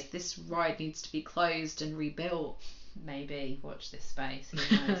days, this ride needs to be closed and rebuilt. Maybe watch this space. Who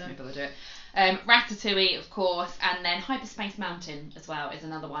knows? Maybe we'll do it. Ratatouille, of course, and then Hyperspace Mountain as well is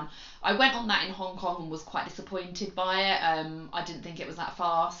another one. I went on that in Hong Kong and was quite disappointed by it. I didn't think it was that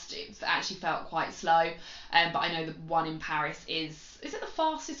fast. It actually felt quite slow. But I know the one in Paris is it the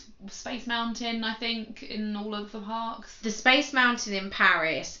fastest Space Mountain, I think, in all of the parks? The Space Mountain in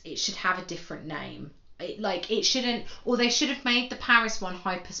Paris, it should have a different name. It shouldn't, or they should have made the Paris one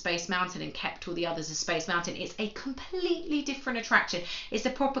Hyperspace Mountain and kept all the others as Space Mountain. It's a completely different attraction. It's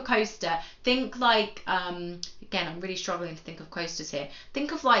a proper coaster. Think like, again, I'm really struggling to think of coasters here.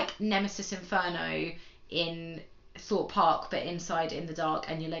 Think of like Nemesis Inferno in Thorpe Park, but inside in the dark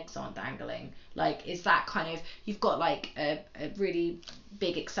and your legs aren't dangling. Like, it's that kind of, you've got like a really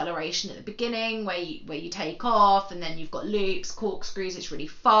big acceleration at the beginning where you take off, and then you've got loops, corkscrews. It's really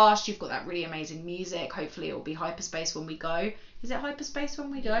fast. You've got that really amazing music. Hopefully it will be Hyperspace when we go. Is it Hyperspace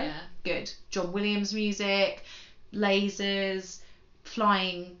when we go? Yeah. Good. John Williams music, lasers,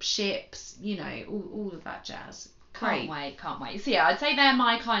 flying ships, you know, all of that jazz. Can't wait. So yeah, I'd say they're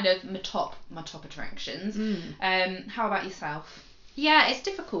my kind of my top attractions. How about yourself? Yeah, it's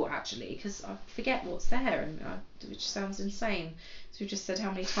difficult actually because I forget what's there, and which sounds insane. So we've just said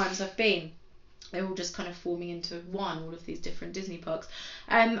how many times I've been. They're all just kind of forming into one, all of these different Disney parks.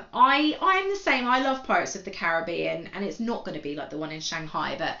 I'm the same. I love Pirates of the Caribbean, and it's not going to be like the one in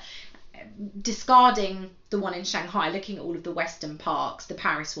Shanghai, but discarding the one in Shanghai, looking at all of the Western parks, the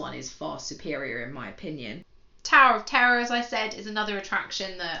Paris one is far superior in my opinion. Tower of Terror, as I said, is another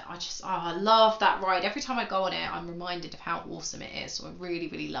attraction that I love that ride. Every time I go on it, I'm reminded of how awesome it is. So I really,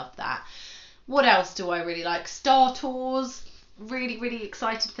 really love that. What else do I really like? Star Tours. Really, really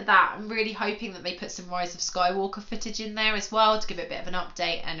excited for that. I'm really hoping that they put some Rise of Skywalker footage in there as well to give it a bit of an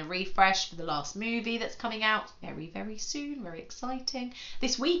update and a refresh for the last movie that's coming out very, very soon. Very exciting.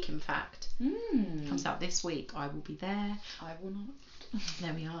 This week, in fact. Comes out this week. I will be there. I will not.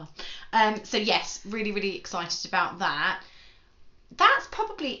 There we are. So yes, really, really excited about that. That's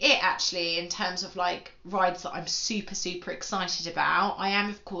probably it actually in terms of like rides that I'm super, super excited about. I am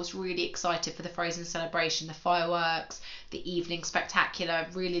of course really excited for the Frozen celebration, the fireworks, the evening spectacular.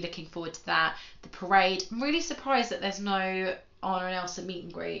 Really looking forward to that. The parade. I'm really surprised that there's no Anna and Elsa meet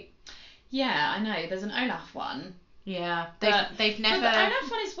and greet. Yeah, I know. There's an Olaf one. Yeah, they've never. But the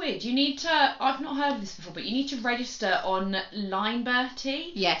Olaf one is weird. You need to. I've not heard of this before, but you need to register on Line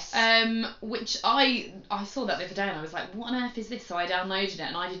Bertie. Yes. Which I saw that the other day and I was like, what on earth is this? So I downloaded it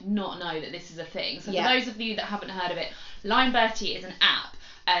and I did not know that this is a thing. So for those of you that haven't heard of it, Line Bertie is an app.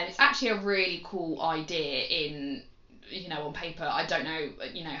 It's actually a really cool idea in you know, on paper, I don't know,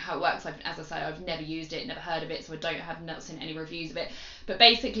 you know, how it works. As I say, I've never used it, never heard of it, so I have not seen any reviews of it. But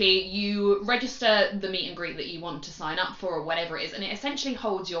basically, you register the meet and greet that you want to sign up for, or whatever it is, and it essentially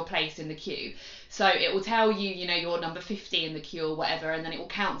holds your place in the queue. So it will tell you, you know, you're number 50 in the queue or whatever, and then it will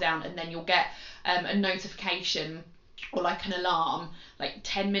count down, and then you'll get a notification or like an alarm like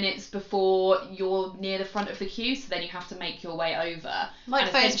 10 minutes before you're near the front of the queue, so then you have to make your way over and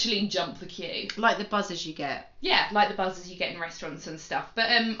essentially jump the queue. Like the buzzers you get. Yeah, like the buzzers you get in restaurants and stuff. But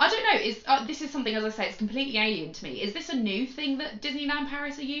I don't know, this is something, as I say, it's completely alien to me. Is this a new thing that Disneyland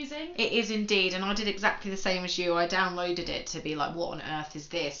Paris are using? It is indeed, and I did exactly the same as you. I downloaded it to be like, what on earth is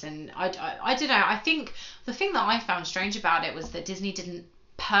this? And I don't know, I think the thing that I found strange about it was that Disney didn't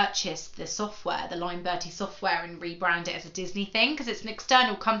purchase the software, the Line Bertie software, and rebrand it as a Disney thing, because it's an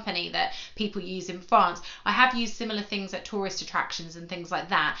external company that people use in France. I have used similar things at tourist attractions and things like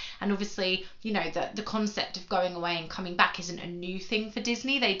that, and obviously, you know, the concept of going away and coming back isn't a new thing for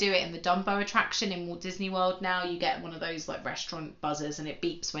Disney. They do it in the Dumbo attraction in Walt Disney World now. You get one of those like restaurant buzzers and it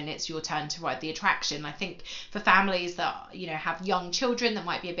beeps when it's your turn to ride the attraction. I think for families that, you know, have young children that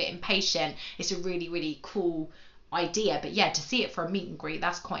might be a bit impatient, it's a really, really cool idea. But yeah, to see it for a meet and greet,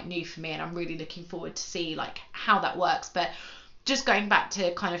 that's quite new for me, and I'm really looking forward to see like how that works. But just going back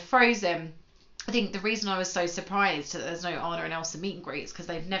to kind of Frozen, I think the reason I was so surprised that there's no Anna and Elsa meet and greets because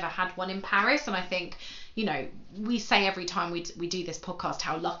they've never had one in Paris. And I think, you know, we say every time we do this podcast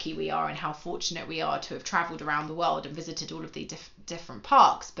how lucky we are and how fortunate we are to have travelled around the world and visited all of the different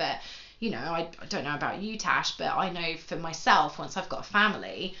parks. But you know, I don't know about you, Tash, but I know for myself, once I've got a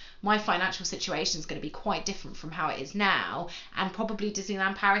family, my financial situation is going to be quite different from how it is now, and probably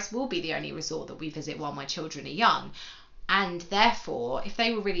Disneyland Paris will be the only resort that we visit while my children are young. And therefore, if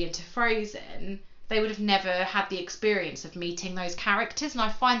they were really into Frozen, they would have never had the experience of meeting those characters, and I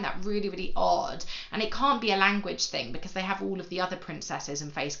find that really, really odd. And it can't be a language thing because they have all of the other princesses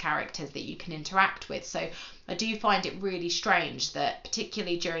and face characters that you can interact with. So I do find it really strange that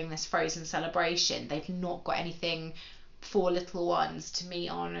particularly during this Frozen celebration, they've not got anything for little ones to meet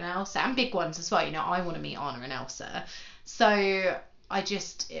Anna and Elsa, and big ones as well. You know, I want to meet Anna and Elsa. So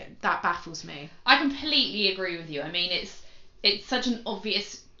that baffles me. I completely agree with you. I mean, it's such an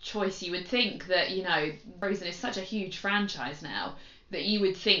obvious choice. You would think that, you know, Frozen is such a huge franchise now that you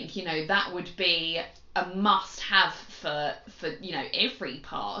would think, you know, that would be a must-have for you know, every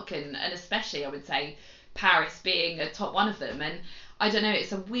park, and especially I would say Paris being a top one of them. And I don't know,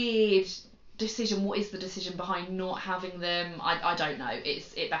 it's a weird decision. What is the decision behind not having them? I don't know.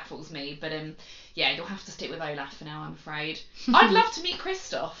 It baffles me. But yeah, you'll have to stick with Olaf for now, I'm afraid. I'd love to meet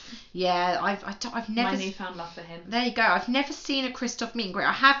Kristoff. Yeah, I've never. My newfound love for him. There you go. I've never seen a Kristoff meet and greet.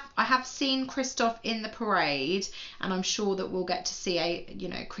 I have seen Kristoff in the parade, and I'm sure that we'll get to see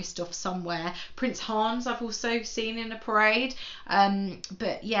Kristoff somewhere. Prince Hans I've also seen in a parade.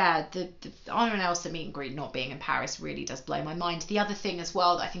 But yeah, the Anna and Elsa meet and greet not being in Paris really does blow my mind. The other thing as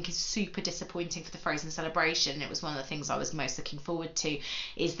well that I think is super disappointing for the Frozen celebration, it was one of the things I was most looking forward to,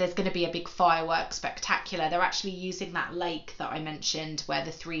 is there's going to be a big fireworks spectacular. They're actually using that lake that I mentioned where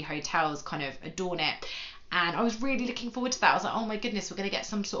the 3 hotels kind of adorn it, and I was really looking forward to that. I was like, oh my goodness, we're going to get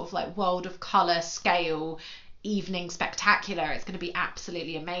some sort of like world of colour scale evening spectacular. It's going to be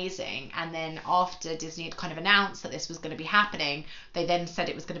absolutely amazing. And then after Disney had kind of announced that this was going to be happening, they then said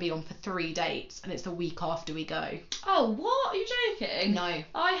it was going to be on for 3 dates, and it's a week after we go. Oh, what? Are you joking? No.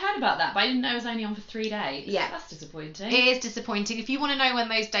 I heard about that, but I didn't know it was only on for 3 days. Yeah. That's disappointing. It is disappointing. If you want to know when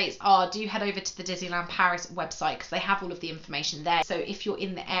those dates are, do head over to the Disneyland Paris website because they have all of the information there. So if you're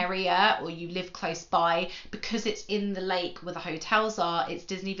in the area or you live close by, because it's in the lake where the hotels are, it's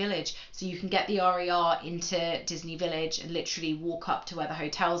Disney Village. So you can get the RER into Disney Village and literally walk up to where the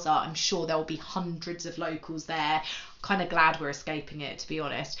hotels are. I'm sure there will be hundreds of locals there. Kind of glad we're escaping it, to be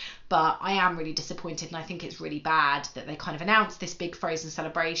honest, but I am really disappointed, and I think it's really bad that they kind of announced this big Frozen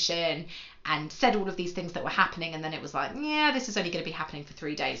celebration and said all of these things that were happening, and then it was like, yeah, this is only going to be happening for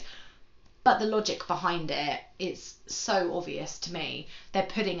 3 days. But the logic behind it is so obvious to me. They're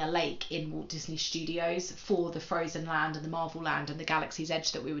putting a lake in Walt Disney Studios for the Frozen Land and the Marvel Land and the Galaxy's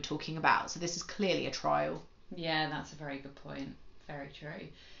Edge that we were talking about, so this is clearly a trial. Yeah, that's a very good point. Very true.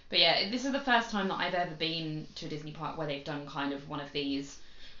 But yeah, this is the first time that I've ever been to a Disney park where they've done kind of one of these,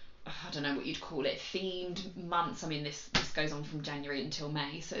 I don't know what you'd call it, themed months. I mean, this goes on from January until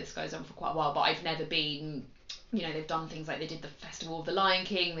May, so this goes on for quite a while, but I've never been, you know, they've done things like they did the Festival of the Lion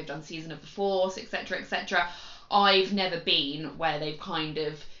King, they've done Season of the Force, etc., etc. I've never been where they've kind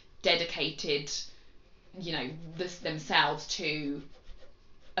of dedicated, you know, themselves to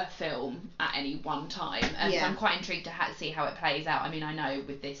a film at any one time, and so I'm quite intrigued to see how it plays out. I mean, I know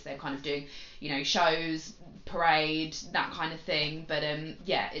with this they're kind of doing, you know, shows, parade, that kind of thing, but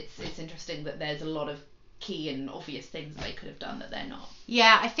it's interesting that there's a lot of key and obvious things that they could have done that they're not.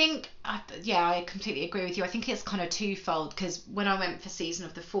 Yeah, I think, I completely agree with you. I think it's kind of twofold, because when I went for Season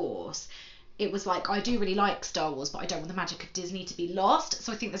of the Force, it was like, I do really like Star Wars, but I don't want the magic of Disney to be lost.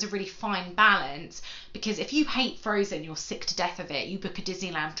 So I think there's a really fine balance, because if you hate Frozen, you're sick to death of it, you book a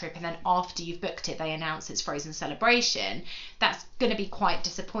Disneyland trip, and then after you've booked it, they announce it's Frozen Celebration, that's going to be quite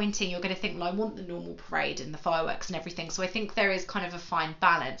disappointing. You're going to think, well, I want the normal parade and the fireworks and everything. So I think there is kind of a fine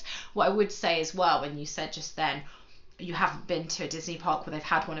balance. What I would say as well, when you said just then, you haven't been to a Disney park where they've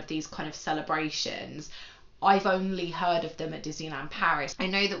had one of these kind of celebrations, I've only heard of them at Disneyland Paris. I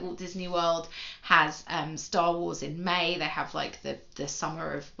know that Walt Disney World has Star Wars in May. They have like the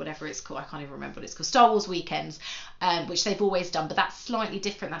summer of whatever it's called. I can't even remember what it's called. Star Wars weekends, which they've always done, but that's slightly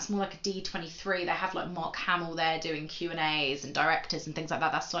different. That's more like a D23. They have like Mark Hamill there doing Q&As and directors and things like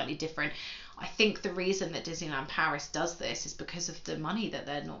that. That's slightly different. I think the reason that Disneyland Paris does this is because of the money that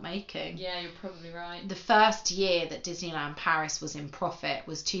they're not making. Yeah, you're probably right. The first year that Disneyland Paris was in profit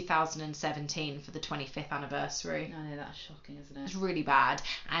was 2017 for the 25th anniversary. I know, that's shocking, isn't it? It's really bad.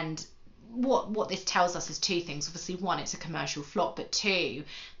 And what this tells us is two things. Obviously, one, it's a commercial flop, but two,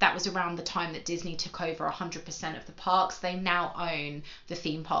 that was around the time that Disney took over 100% of the parks. They now own the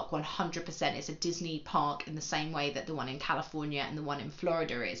theme park 100%. It's a Disney park in the same way that the one in California and the one in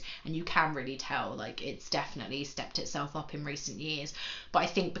Florida is, and you can really tell, like, it's definitely stepped itself up in recent years. But I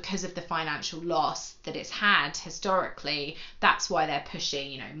think because of the financial loss that it's had historically, that's why they're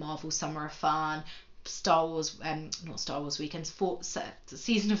pushing, you know, Marvel Summer of Fun, Star Wars, not Star Wars weekends,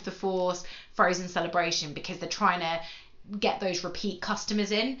 Season of the Force, Frozen Celebration, because they're trying to get those repeat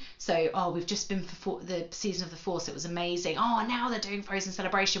customers in. So, we've just been for the Season of the Force, it was amazing. Now they're doing Frozen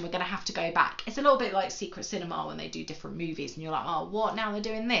Celebration, we're going to have to go back. It's a little bit like Secret Cinema when they do different movies and you're like, what, now they're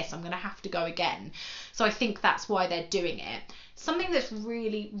doing this, I'm going to have to go again. So I think that's why they're doing it. Something that's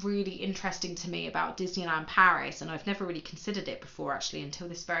really, really interesting to me about Disneyland Paris, and I've never really considered it before actually until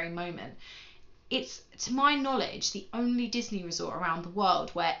this very moment, it's, to my knowledge, the only Disney resort around the world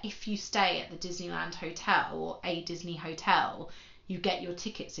where if you stay at the Disneyland Hotel or a Disney hotel, you get your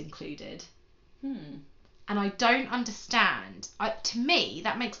tickets included. And I don't understand. To me,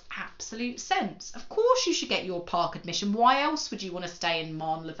 that makes absolute sense. Of course you should get your park admission. Why else would you want to stay in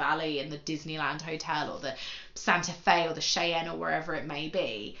Marne-la Valley in the Disneyland Hotel or the Santa Fe or the Cheyenne or wherever it may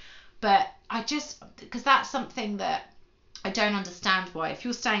be? But because that's something that I don't understand why, if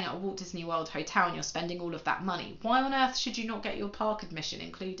you're staying at a Walt Disney World hotel and you're spending all of that money, why on earth should you not get your park admission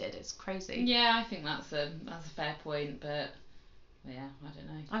included? It's crazy. Yeah, I think that's a fair point, but yeah, I don't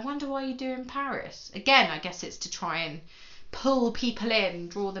know. I wonder why you do in Paris. Again, I guess it's to try and pull people in,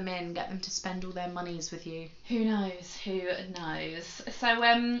 draw them in, get them to spend all their monies with you. Who knows? So,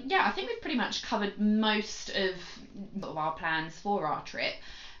 I think we've pretty much covered most of our plans for our trip.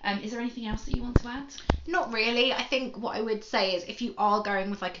 Is there anything else that you want to add? Not really. I think what I would say is if you are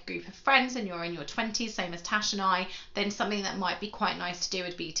going with like a group of friends and you're in your 20s, same as Tash and I, then something that might be quite nice to do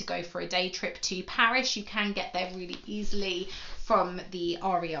would be to go for a day trip to Paris. You can get there really easily from the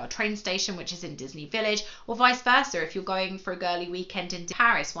RER train station, which is in Disney Village, or vice versa. If you're going for a girly weekend in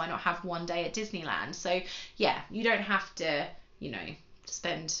Paris, why not have one day at Disneyland? So yeah, you don't have to,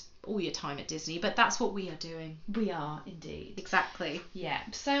 spend all your time at Disney, but that's what we are doing. We are indeed. Exactly. Yeah.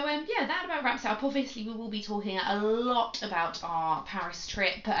 So that about wraps it up. Obviously we will be talking a lot about our Paris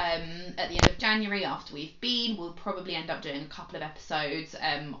trip at the end of January after we've been. We'll probably end up doing a couple of episodes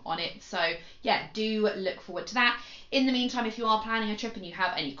on it. So yeah, do look forward to that. In the meantime, if you are planning a trip and you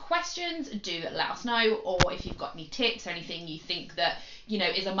have any questions, do let us know, or if you've got any tips or anything you think that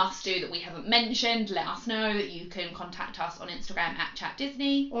is a must do that we haven't mentioned, let us know. You can contact us on Instagram at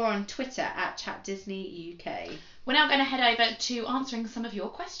ChatDisney or on Twitter at ChatDisneyUK. We're now going to head over to answering some of your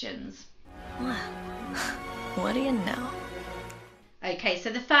questions. Well, what do you know? Okay, so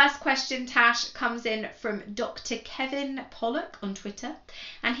the first question, Tash, comes in from Dr. Kevin Pollock on Twitter,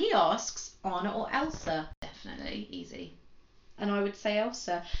 and he asks, Anna or Elsa? Definitely, easy. And I would say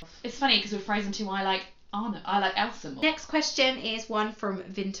Elsa. It's funny because with Frozen 2 I like Anna. I like Elsa more. Next question is one from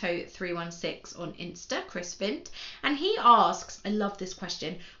Vinto316 on Insta, Chris Vint, and he asks, I love this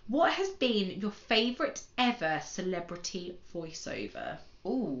question, what has been your favourite ever celebrity voiceover?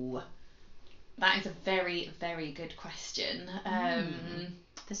 Ooh, that is a very, very good question.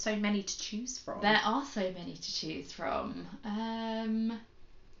 There's so many to choose from. There are so many to choose from.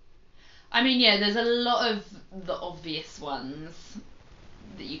 I mean, yeah, there's a lot of the obvious ones.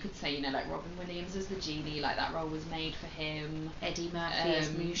 that you could say, you know, like Robin Williams as the genie, like that role was made for him. Eddie Murphy as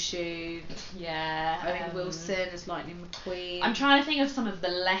Mushu. Yeah. Owen Wilson as Lightning McQueen. I'm trying to think of some of the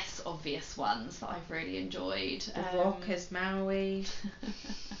less obvious ones that I've really enjoyed. The Rock as Maui.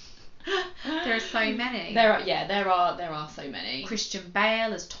 There are so many. There are so many. Christian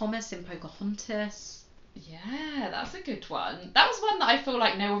Bale as Thomas in Pocahontas. Yeah, that's a good one. That was one that I feel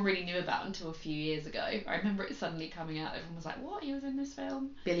like no one really knew about until a few years ago. I remember it suddenly coming out. Everyone was like, "What? He was in this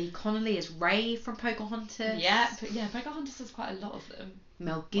film?" Billy Connolly as Ray from Pocahontas. Yeah, but yeah, Pocahontas has quite a lot of them.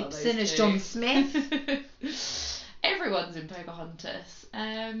 Mel Gibson as John Smith. Everyone's in Pocahontas.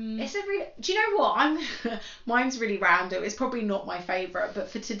 It's a really. Do you know what? Mine's really random. It's probably not my favourite,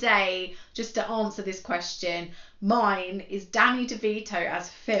 but for today, just to answer this question, mine is Danny DeVito as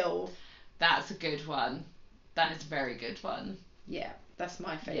Phil. That's a good one. That is a very good one. Yeah, that's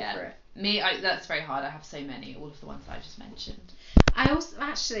my favourite. Yeah. That's very hard. I have so many, all of the ones that I just mentioned. I also,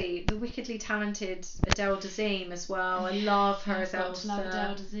 actually, the wickedly talented Adele Dazeem as well. I love her as Elsa. Love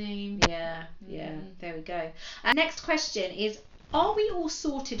Adele Dazeem. Yeah, there we go. Next question is, are we all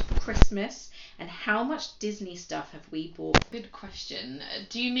sorted for Christmas? And how much Disney stuff have we bought? Good question.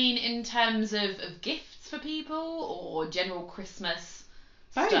 Do you mean in terms of gifts for people or general Christmas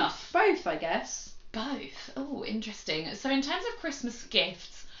stuff? Both, I guess. Both. Oh, interesting. So in terms of Christmas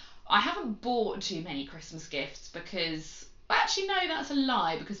gifts, I haven't bought too many Christmas gifts because... Actually, no, that's a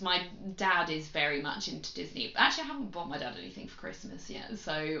lie, because my dad is very much into Disney. Actually, I haven't bought my dad anything for Christmas yet,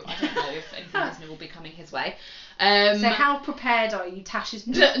 so I don't know if anything Disney will be coming his way. So how prepared are you? Tash is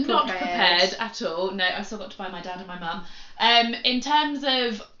not prepared at all. No, I've still got to buy my dad and my mum. In terms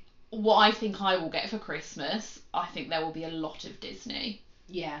of what I think I will get for Christmas, I think there will be a lot of Disney.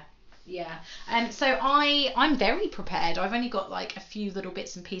 Yeah. So I'm very prepared. I've only got like a few little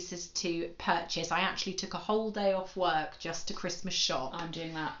bits and pieces to purchase. I actually took a whole day off work just to Christmas shop. I'm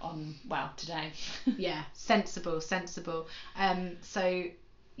doing that today. Yeah, sensible. So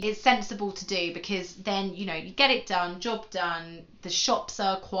it's sensible to do, because then, you know, you get it done, job done. The shops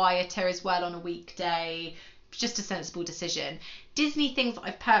are quieter as well on a weekday. Just a sensible decision. Disney things that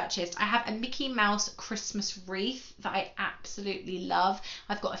I've purchased. I have a Mickey Mouse Christmas wreath that I absolutely love.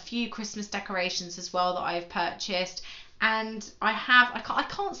 I've got a few Christmas decorations as well that I've purchased. And I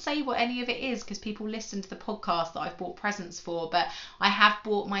can't say what any of it is because people listen to the podcast that I've bought presents for, but I have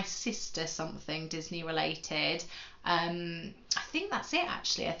bought my sister something Disney related. I think that's it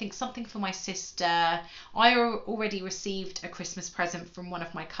actually. I think something for my sister. I already received a Christmas present from one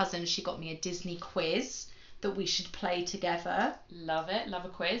of my cousins. She got me a Disney quiz that we should play together. Love it. Love a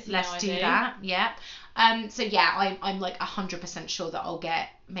quiz. Let's do that. Yeah. So yeah, I'm like 100% sure that I'll get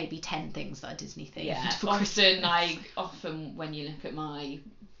maybe 10 things that are Disney themed. Yeah. For Often when you look at my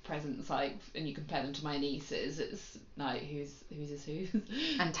presents, like, and you compare them to my nieces, it's like who's is who.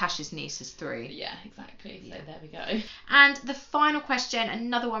 And Tash's niece is 3. Yeah, exactly. So there we go. And the final question,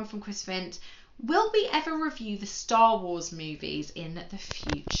 another one from Chris Vint. Will we ever review the Star Wars movies in the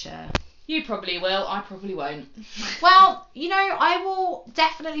future? You probably will. I probably won't. Well, you know, I will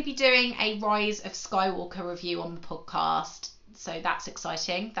definitely be doing a Rise of Skywalker review on the podcast. So that's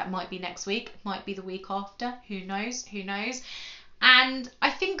exciting. That might be next week. Might be the week after. Who knows? And I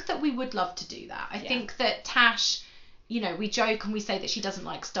think that we would love to do that. I think that Tash, you know, we joke and we say that she doesn't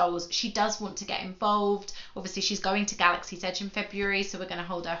like Star Wars. She does want to get involved. Obviously, she's going to Galaxy's Edge in February, so we're going to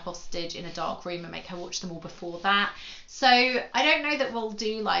hold her hostage in a dark room and make her watch them all before that. So I don't know that we'll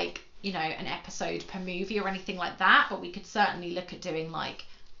do, like, you know, an episode per movie or anything like that, but we could certainly look at doing like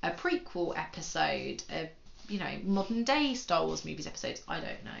a prequel episode, you know, modern day Star Wars movies episodes. I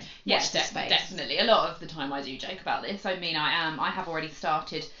don't know. Yes, definitely. A lot of the time I do joke about this. I mean, I have already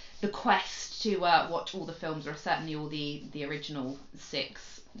started the quest to watch all the films, or certainly all the original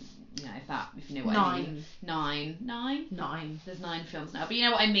 6. You know, if you know what I mean. 9. There's 9 films now, but you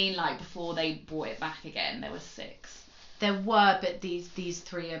know what I mean. Like before they brought it back again, there was 6. There were, but these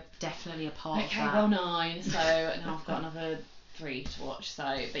 3 are definitely a part of that. Okay, well 9, so now I've got another 3 to watch.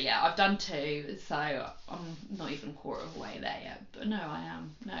 So, but yeah, I've done 2, so I'm not even a quarter of the way there yet. But no, I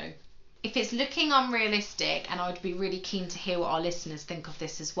am. No. If it's looking unrealistic, and I would be really keen to hear what our listeners think of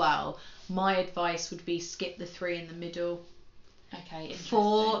this as well, my advice would be skip the 3 in the middle. Okay, interesting.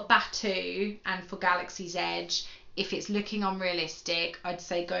 For Batuu and for Galaxy's Edge, if it's looking unrealistic, I'd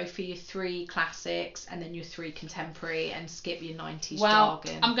say go for your 3 classics and then your 3 contemporary and skip your 90s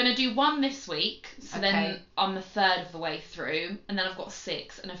jargon. I'm going to do 1 this week, so Okay. then I'm a third of the way through, and then I've got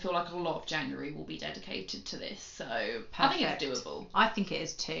 6, and I feel like a lot of January will be dedicated to this, so I think it's Perfect. doable. I think it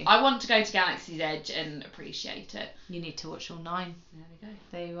is too. I want to go to Galaxy's Edge and appreciate it. You need to watch all 9. There we go.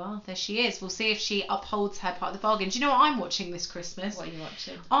 There you are. There she is. We'll see if she upholds her part of the bargain. Do you know what I'm watching this Christmas? What are you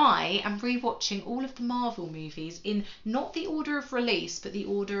watching? I am rewatching all of the Marvel movies in not the order of release, but the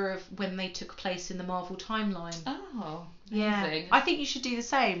order of when they took place in the Marvel timeline. Oh, Yeah, amazing. I think you should do the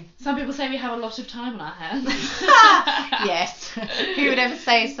same. Some people say we have a lot of time on our hands. Yes. Who would ever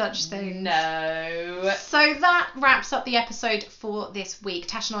say such things? No. So that wraps up the episode for this week.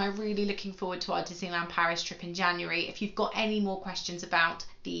 Tash and I are really looking forward to our Disneyland Paris trip in January. If you've got any more questions about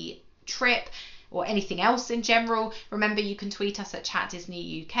the trip or anything else in general, remember you can tweet us at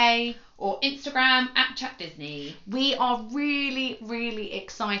ChatDisneyUK. Or Instagram at ChatDisney. We are really, really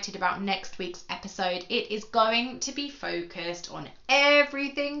excited about next week's episode. It is going to be focused on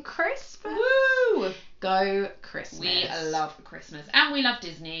everything Christmas. Woo! Go Christmas. We love Christmas, and we love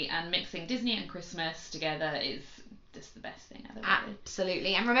Disney, and mixing Disney and Christmas together is just the best thing ever. Really.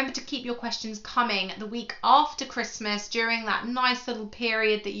 Absolutely. And remember to keep your questions coming the week after Christmas, during that nice little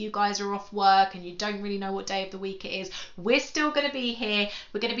period that you guys are off work and you don't really know what day of the week it is. We're still going to be here.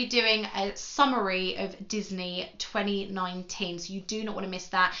 We're going to be doing a summary of Disney 2019, so you do not want to miss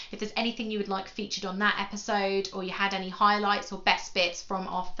that. If there's anything you would like featured on that episode, or you had any highlights or best bits from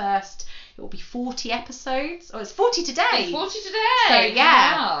our first, it will be 40 episodes. Oh, it's 40 today. It's 40 today. So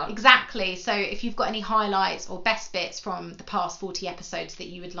yeah, Wow. exactly. So if you've got any highlights or best bits from the past 40 episodes that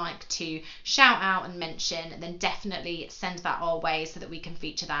you would like to shout out and mention, then definitely send that our way so that we can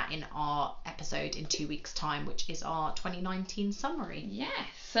feature that in our episode in 2 weeks' time, which is our 2019 summary. Yes.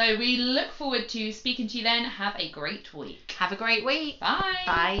 So we look forward to speaking to you then. Have a great week. Have a great week. Bye.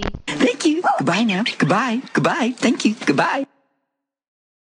 Bye. Thank you. Goodbye now. Goodbye. Goodbye. Thank you. Goodbye.